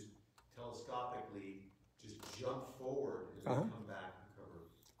to just telescopically just jump forward and then come back and cover.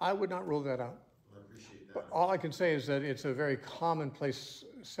 I would not rule that out. I appreciate that. But all I can say is that it's a very commonplace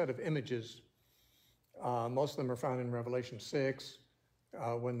set of images. Most of them are found in Revelation 6,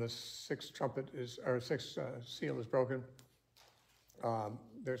 when the sixth seal is broken.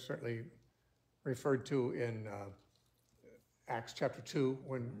 They're certainly referred to in Acts chapter 2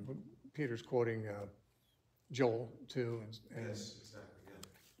 when Peter's quoting Joel 2. And yes, exactly.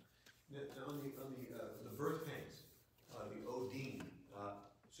 Yeah. Now on the birth pangs, the Odin.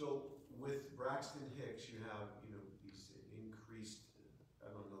 So with Braxton Hicks, you have these increased.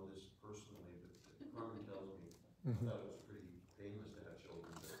 I don't know this personally, but Carmen tells me. I thought it was pretty painless to have children,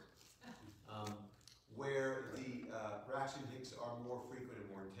 but, where the Braxton Hicks are more frequent and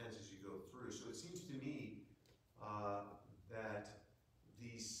more intense as you go through. So it seems to me that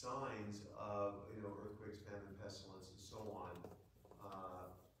these signs of earthquakes, famine, pestilence, and so on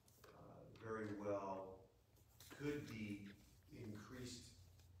very well could be increased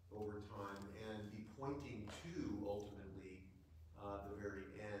over time and be pointing to ultimately the very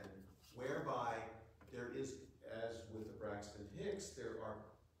end, whereby there is, as with the Braxton Hicks, there are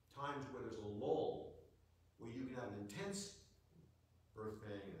times where there's a lull, where you can have an intense birth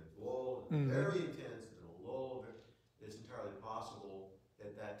pang and a lull, and very intense, and a lull. It's entirely possible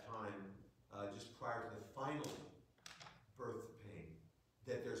that that time, just prior to the final birth pain,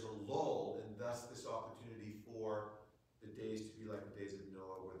 that there's a lull, and thus this opportunity for the days to be like the days of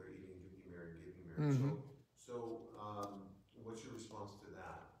Noah, where they're eating, drinking, married, giving marriage. So what's your response to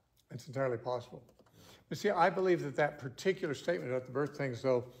that? it's entirely possible. But see, I believe that that particular statement about the birth things,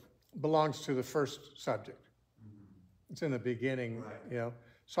 though, belongs to the first subject. It's in the beginning, Right.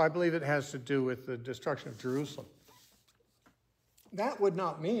 So I believe it has to do with the destruction of Jerusalem. That would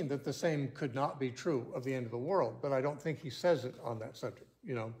not mean that the same could not be true of the end of the world, but I don't think he says it on that subject,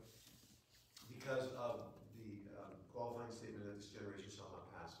 Because of the qualifying statement that this generation shall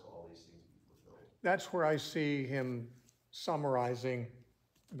not pass, so all these things be fulfilled. That's where I see him summarizing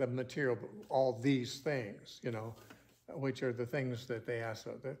the material, all these things, which are the things that they ask.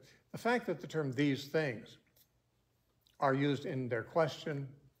 The fact that the term "these things" are used in their question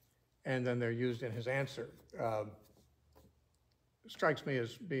and then they're used in his answer strikes me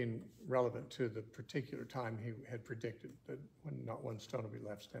as being relevant to the particular time he had predicted, that when not one stone will be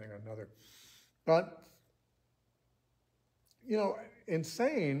left standing on another. But, in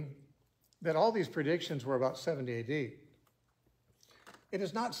saying that all these predictions were about 70 AD, It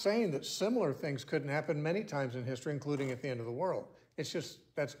is not saying that similar things couldn't happen many times in history, including at the end of the world. It's just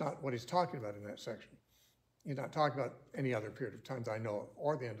that's not what he's talking about in that section. He's not talking about any other period of time that I know of,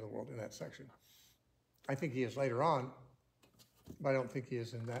 or the end of the world in that section. I think he is later on, but I don't think he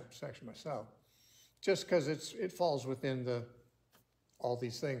is in that section myself. Just because it falls within all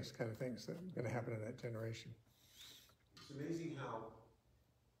these things, kind of things that are going to happen in that generation. It's amazing how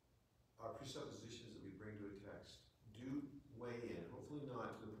our presuppositions that we bring to a text do weigh in, hopefully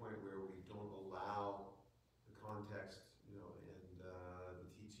not to the point where we don't allow the context, and the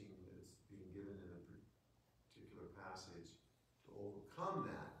teaching that's being given in a particular passage to overcome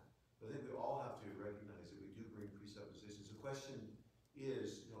that. But I think we all have to recognize that we do bring presuppositions. The question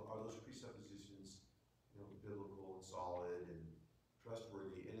is, are those presuppositions, biblical and solid and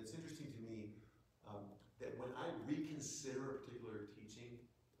trustworthy? And it's interesting to me that when I reconsider a particular teaching,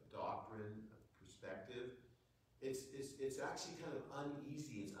 a doctrine, a perspective, it's actually kind of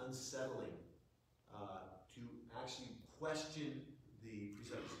uneasy, it's unsettling to actually question the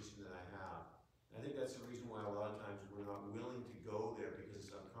presupposition that I have. And I think that's the reason why a lot of times we're not willing to go there, because it's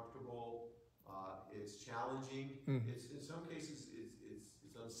uncomfortable, it's challenging, it's in some cases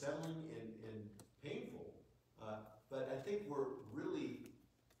it's unsettling and painful. But I think we're really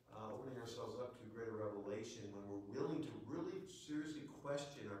opening ourselves up to greater revelation when we're willing to really seriously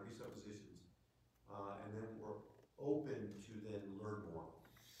question our presuppositions, and then we're open to then learn more.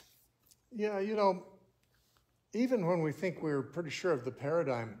 Yeah, even when we think we're pretty sure of the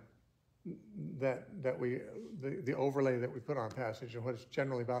paradigm that the overlay that we put on a passage and what it's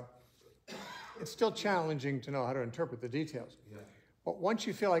generally about, it's still challenging to know how to interpret the details. Yeah. But once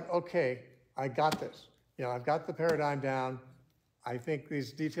you feel like, okay, I got this, I've got the paradigm down, I think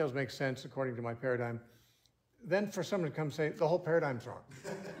these details make sense according to my paradigm, then for someone to come say, the whole paradigm's wrong.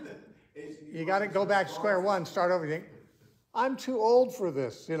 You got to go back to square one, start over. You think, I'm too old for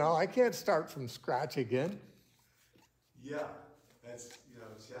this, I can't start from scratch again. Yeah, that's,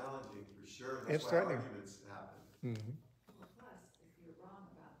 challenging for sure. It's That's why threatening. Arguments happen. Mm-hmm. Well, plus, if you're wrong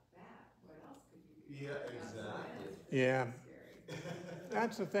about that, what else could you be? Yeah, exactly. Yeah. Scary.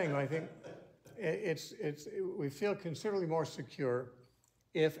 That's the thing. I think we feel considerably more secure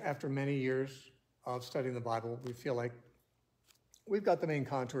if, after many years of studying the Bible, we feel like we've got the main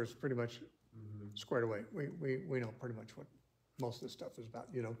contours pretty much squared away. We know pretty much what most of this stuff is about,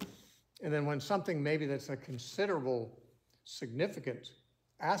 And then when something maybe that's a considerable, significant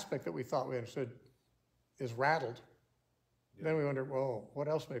aspect that we thought we understood is rattled, then we wonder, well, what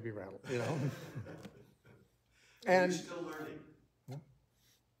else may be rattled, And you're still learning.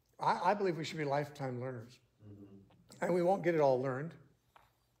 I believe we should be lifetime learners. And we won't get it all learned.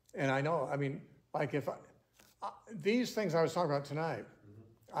 And I know, like if these things I was talking about tonight,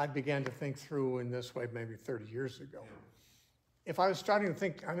 I began to think through in this way maybe 30 years ago. If I was starting to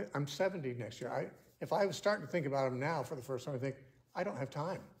think, I'm 70 next year, if I was starting to think about them now for the first time, I think, I don't have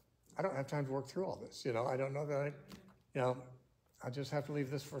time. I don't have time to work through all this. I don't know that I just have to leave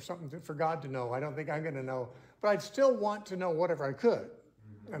this for something for God to know. I don't think I'm going to know. But I'd still want to know whatever I could.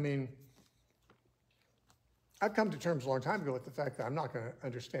 I've come to terms a long time ago with the fact that I'm not going to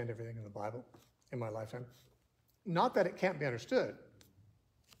understand everything in the Bible in my lifetime. Not that it can't be understood,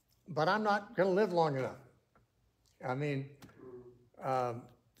 but I'm not going to live long enough.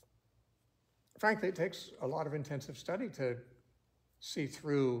 Frankly, it takes a lot of intensive study to see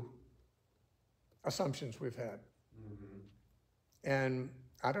through assumptions we've had. And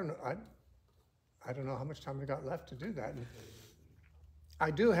I don't know how much time we got left to do that. And I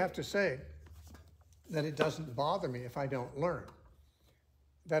do have to say that it doesn't bother me if I don't learn.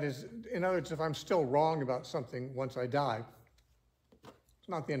 That is, in other words, if I'm still wrong about something once I die, it's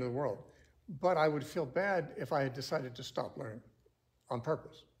not the end of the world. But I would feel bad if I had decided to stop learning on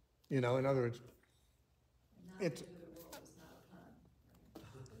purpose. In other words, it's...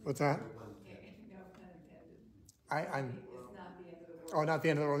 What's that? No pun intended. I'm... It's not the end of the world. Oh, not the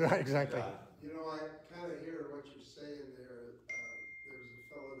end of the world, right, exactly. I kind of hear what you're saying there. There's a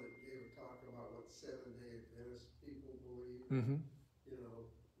fellow that gave a talk about what Seventh-day Adventist people believe. Mm-hmm.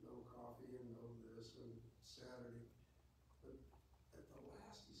 No coffee and no this and Saturday. But at the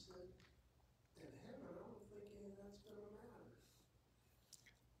last he said, in heaven, I don't think any of that's going to matter.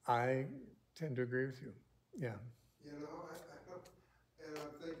 I tend to agree with you, yeah. And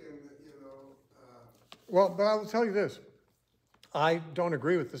I'm thinking that, Well, but I will tell you this. I don't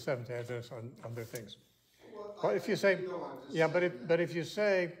agree with the Seventh-day Adventists on their things. But if you say, but if you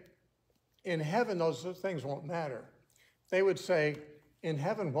say, in heaven, those things won't matter. They would say, in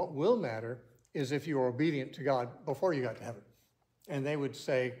heaven, what will matter is if you are obedient to God before you got to heaven. And they would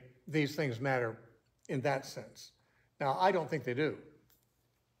say, these things matter in that sense. Now, I don't think they do.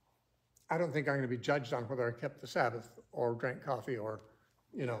 I don't think I'm going to be judged on whether I kept the Sabbath or drank coffee or,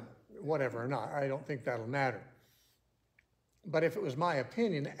 whatever or not. I don't think that'll matter. But if it was my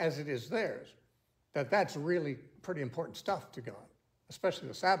opinion, as it is theirs, that that's really pretty important stuff to God, especially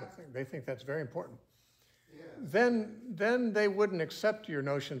the Sabbath thing. They think that's very important. Yeah. Then they wouldn't accept your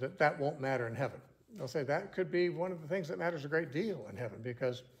notion that that won't matter in heaven. They'll say that could be one of the things that matters a great deal in heaven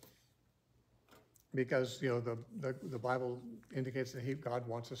because the Bible indicates that God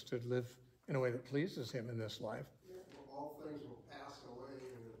wants us to live in a way that pleases him in this life. Yeah, well, all things will pass away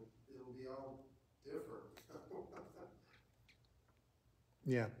and it'll be all different.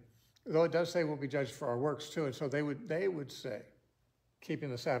 Yeah. Though it does say we'll be judged for our works too, and so they would say keeping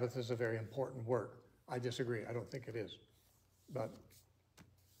the Sabbath is a very important work. I disagree. I don't think it is. But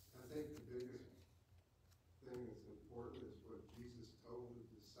I think the biggest thing that's important is what Jesus told the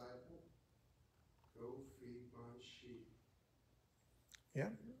disciple, go feed my sheep. yeah,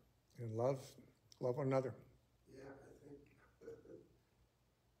 and love one another. Yeah, I think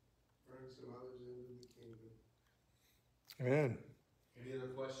bring some others into the kingdom. Amen. Any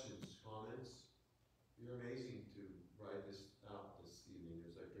other questions, comments? You're amazing to write this out this evening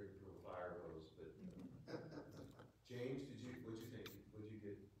as I drink from a fire hose, but James, what'd you think? What'd you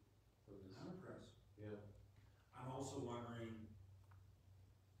get from this? I'm impressed. Yeah. I'm also wondering,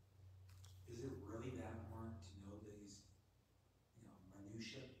 is it really that important to know these,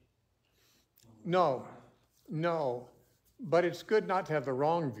 minutiae? No, but it's good not to have the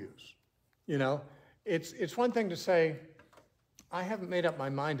wrong views. It's one thing to say, I haven't made up my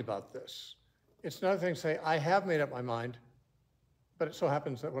mind about this. It's another thing to say, I have made up my mind, but it so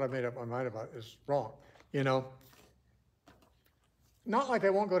happens that what I've made up my mind about is wrong. Not like I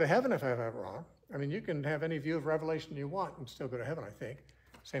won't go to heaven if I have it wrong. I mean, you can have any view of Revelation you want and still go to heaven, I think.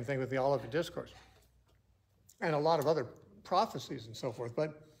 Same thing with the Olivet Discourse. And a lot of other prophecies and so forth.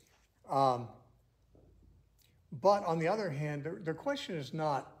 But on the other hand, the question is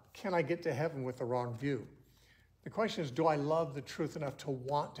not, can I get to heaven with the wrong view? The question is, do I love the truth enough to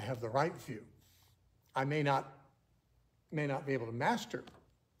want to have the right view? I may not be able to master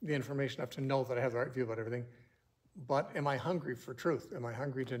the information enough to know that I have the right view about everything, but am I hungry for truth? Am I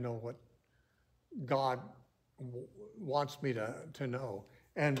hungry to know what God wants me to know?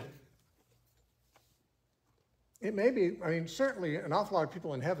 And it may be, certainly an awful lot of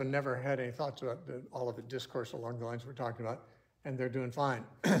people in heaven never had any thoughts about the Olivet Discourse along the lines we're talking about, and they're doing fine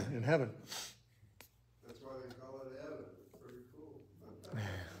in heaven. That's why they call it heaven. It's pretty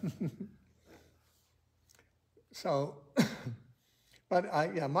cool. So, but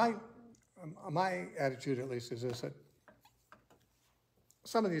my attitude at least is this, that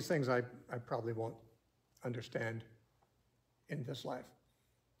some of these things I probably won't understand in this life,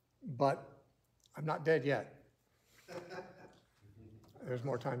 but I'm not dead yet. There's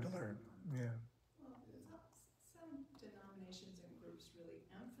more time to learn, yeah. Well, some denominations and groups really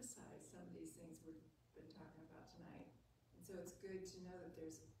emphasize some of these things we've been talking about tonight. And so it's good to know that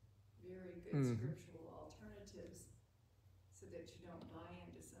there's very good scriptural alternatives so that you don't buy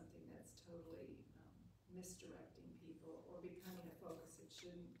into something that's totally misdirecting people or becoming a focus it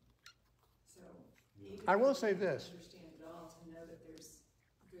shouldn't. So even I will if say you don't this. understand it all, to know that there's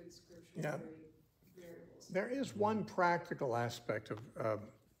good scriptural Yeah. variables. There is one practical aspect of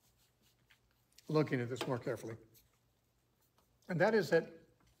looking at this more carefully. And that is that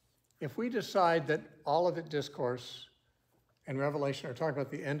if we decide that Olivet Discourse and Revelation are talking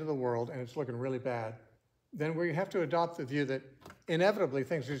about the end of the world and it's looking really bad, then we have to adopt the view that inevitably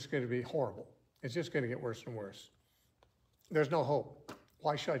things are just going to be horrible. It's just going to get worse and worse. There's no hope.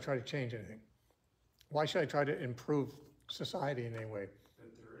 Why should I try to change anything? Why should I try to improve society in any way?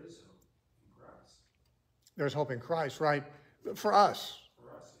 But there is hope in Christ. There's hope in Christ, right? For us.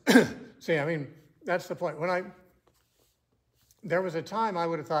 For us. See, that's the point. There was a time I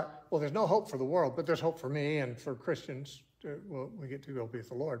would have thought, well, there's no hope for the world, but there's hope for me and for Christians. We get to go be with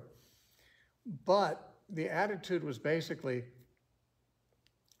the Lord. But the attitude was basically,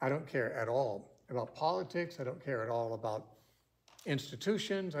 I don't care at all about politics. I don't care at all about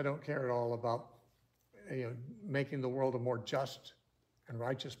institutions. I don't care at all about making the world a more just and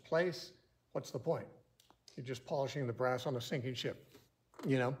righteous place. What's the point? You're just polishing the brass on a sinking ship,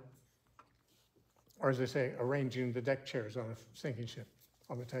 Or as they say, arranging the deck chairs on a sinking ship,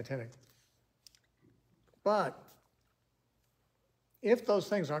 on the Titanic. But if those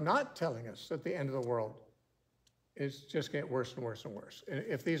things are not telling us that the end of the world is just getting worse and worse and worse, and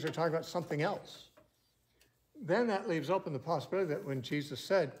if these are talking about something else, then that leaves open the possibility that when Jesus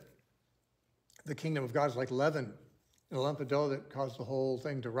said, the kingdom of God is like leaven in a lump of dough that caused the whole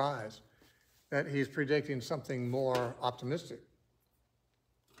thing to rise, that he's predicting something more optimistic.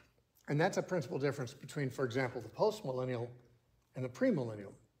 And that's a principal difference between, for example, the postmillennial and the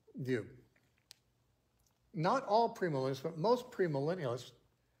premillennial view. Not all premillennialists, but most premillennialists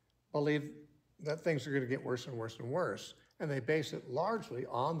believe that things are going to get worse and worse and worse, and they base it largely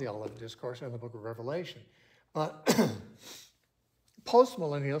on the Olivet Discourse and the book of Revelation. But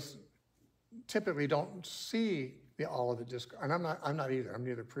postmillennials typically don't see the Olivet Discourse, and I'm not either. I'm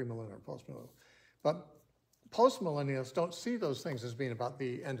neither premillennial or postmillennial. But postmillennials don't see those things as being about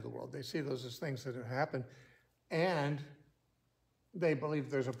the end of the world. They see those as things that have happened, and they believe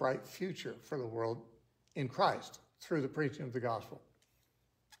there's a bright future for the world in Christ through the preaching of the gospel.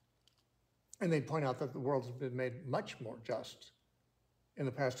 And they point out that the world has been made much more just in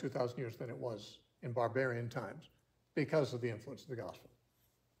the past 2,000 years than it was in barbarian times because of the influence of the gospel.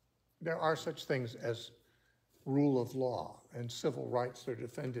 There are such things as rule of law and civil rights that are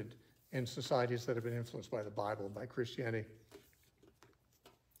defended in societies that have been influenced by the Bible and by Christianity,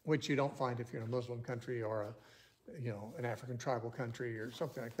 which you don't find if you're in a Muslim country or an African tribal country or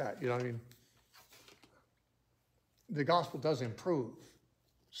something like that. You know what I mean? The gospel does improve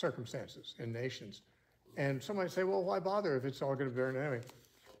circumstances in nations. And some might say, well, why bother if it's all going to burn anyway?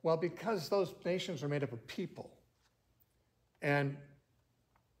 Well, because those nations are made up of people. And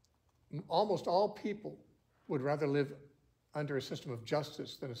almost all people would rather live under a system of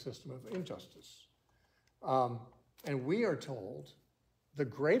justice than a system of injustice. And we are told the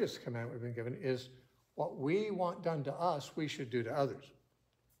greatest commandment we've been given is what we want done to us, we should do to others.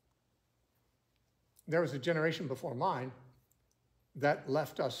 There was a generation before mine that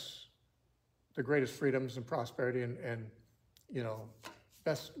left us the greatest freedoms and prosperity and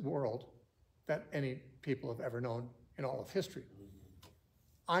best world that any people have ever known in all of history.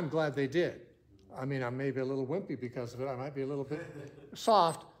 I'm glad they did. I mean, I may be a little wimpy because of it. I might be a little bit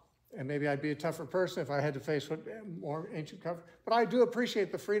soft, and maybe I'd be a tougher person if I had to face more ancient comfort. But I do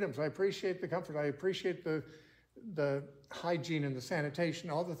appreciate the freedoms. I appreciate the comfort. I appreciate the hygiene and the sanitation,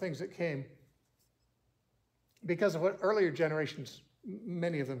 all the things that came because of what earlier generations,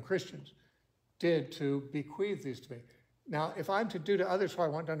 many of them Christians, did to bequeath these to me. Now, if I'm to do to others what I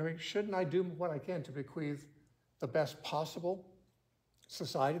want done to me, shouldn't I do what I can to bequeath the best possible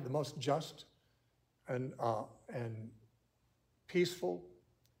society, the most just and peaceful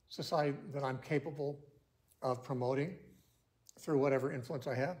society that I'm capable of promoting through whatever influence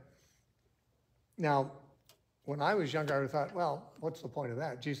I have? Now, when I was younger, I thought, well, what's the point of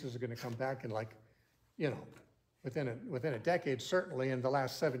that? Jesus is going to come back and within a decade, certainly in the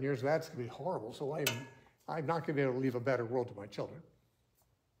last 7 years, that's going to be horrible. So I'm not going to be able to leave a better world to my children.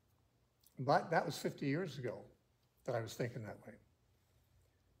 But that was 50 years ago that I was thinking that way.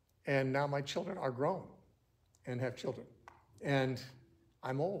 And now my children are grown and have children. And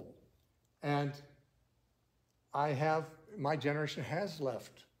I'm old. And my generation has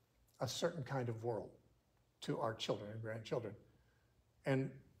left a certain kind of world to our children and grandchildren. And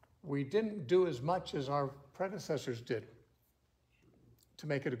we didn't do as much as our predecessors did to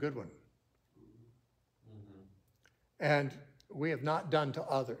make it a good one. And we have not done to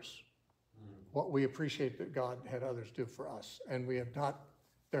others what we appreciate that God had others do for us. And we have not,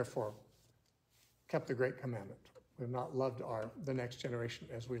 therefore, kept the great commandment. We have not loved the next generation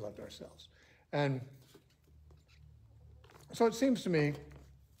as we loved ourselves. And so it seems to me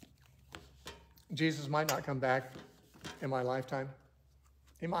Jesus might not come back in my lifetime.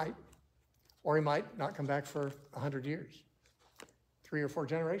 He might. Or he might not come back for 100 years. 3 or 4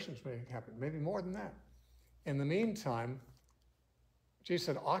 generations may happen, maybe more than that. In the meantime, Jesus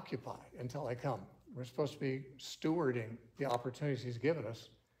said, occupy until I come. We're supposed to be stewarding the opportunities he's given us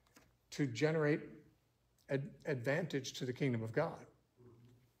to generate advantage to the kingdom of God.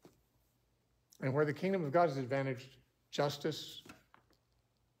 And where the kingdom of God is advantaged, justice,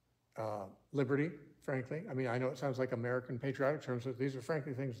 liberty, frankly. I mean, I know it sounds like American patriotic terms, but these are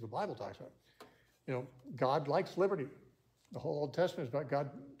frankly things the Bible talks about. God likes liberty. The whole Old Testament is about God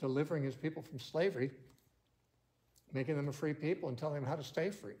delivering his people from slavery, making them a free people and telling them how to stay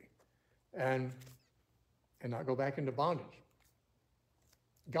free and not go back into bondage.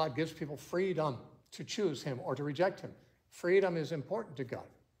 God gives people freedom to choose him or to reject him. Freedom is important to God.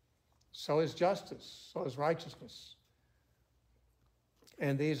 So is justice. So is righteousness.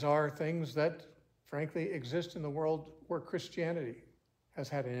 And these are things that, frankly, exist in the world where Christianity has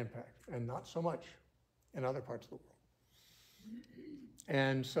had an impact, and not so much in other parts of the world.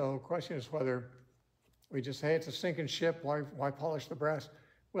 And so the question is whether we just say it's a sinking ship, why polish the brass?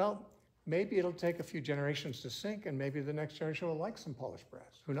 Well, maybe it'll take a few generations to sink, and maybe the next generation will like some polished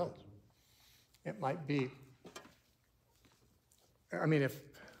brass. Who knows? It might be, I mean, if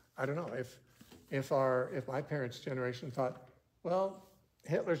my parents' generation thought, well,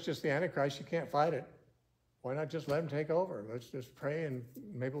 Hitler's just the Antichrist. You can't fight it. Why not just let him take over? Let's just pray and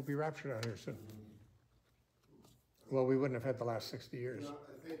maybe we'll be raptured out here soon. Well, we wouldn't have had the last 60 years. You know,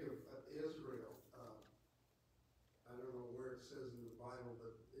 I think of Israel. I don't know where it says in the Bible,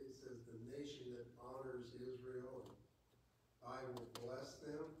 but it says the nation that honors Israel, and I will bless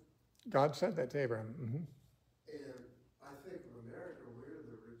them. God said that to Abraham. Mm-hmm. And I think of America, we're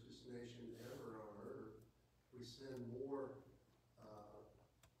the richest nation ever on earth. We send more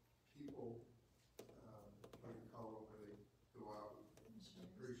people, what do you call them, when they go out and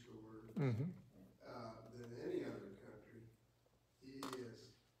preach the word, Mm-hmm. than any other country. He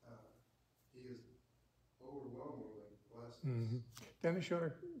is overwhelmingly blessed. Mm-hmm. Dennis, you want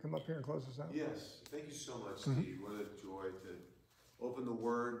to come up here and close us out? Yes, thank you so much, Steve. What a joy to open the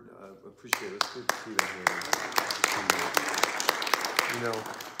Word. Appreciate it. It's good to see that here. You know,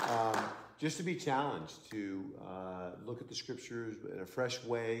 just to be challenged to look at the Scriptures in a fresh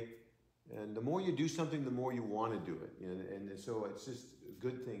way. And the more you do something, the more you want to do it. And so it's just a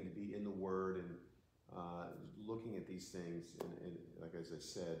good thing to be in the Word and looking at these things, and like as I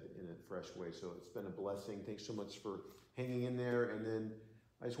said, in a fresh way. So it's been a blessing. Thanks so much for hanging in there. And then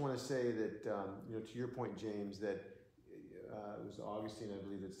I just want to say that, to your point, James, that it was Augustine, I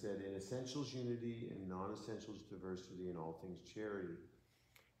believe, that said, in essentials, unity, in non-essentials, diversity, in all things, charity.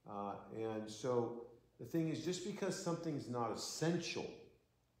 And so the thing is, just because something's not essential,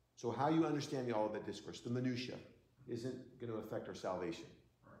 so how you understand the Olivet Discourse, the minutiae, isn't going to affect our salvation.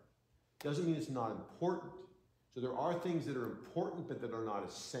 Doesn't mean it's not important. So there are things that are important, but that are not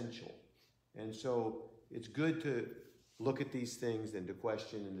essential. And so it's good to look at these things and to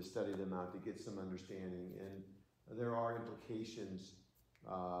question and to study them out to get some understanding. And there are implications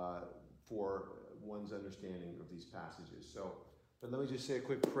for one's understanding of these passages. So, but let me just say a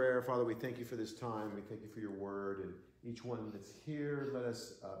quick prayer. Father, we thank you for this time. We thank you for your word. And each one that's here, let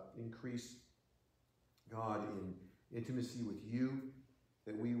us increase, God, in intimacy with you,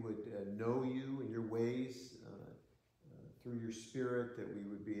 that we would know you and your ways through your Spirit, that we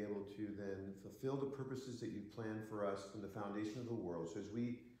would be able to then fulfill the purposes that you've planned for us from the foundation of the world. So as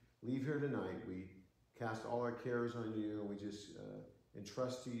we leave here tonight, we cast all our cares on you, and we just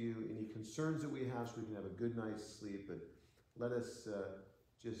entrust to you any concerns that we have so we can have a good night's sleep. But let us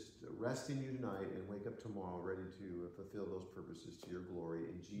just rest in you tonight and wake up tomorrow ready to fulfill those purposes to your glory.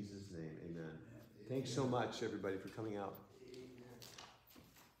 In Jesus' name, amen. Thanks so much, everybody, for coming out.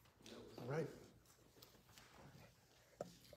 All right.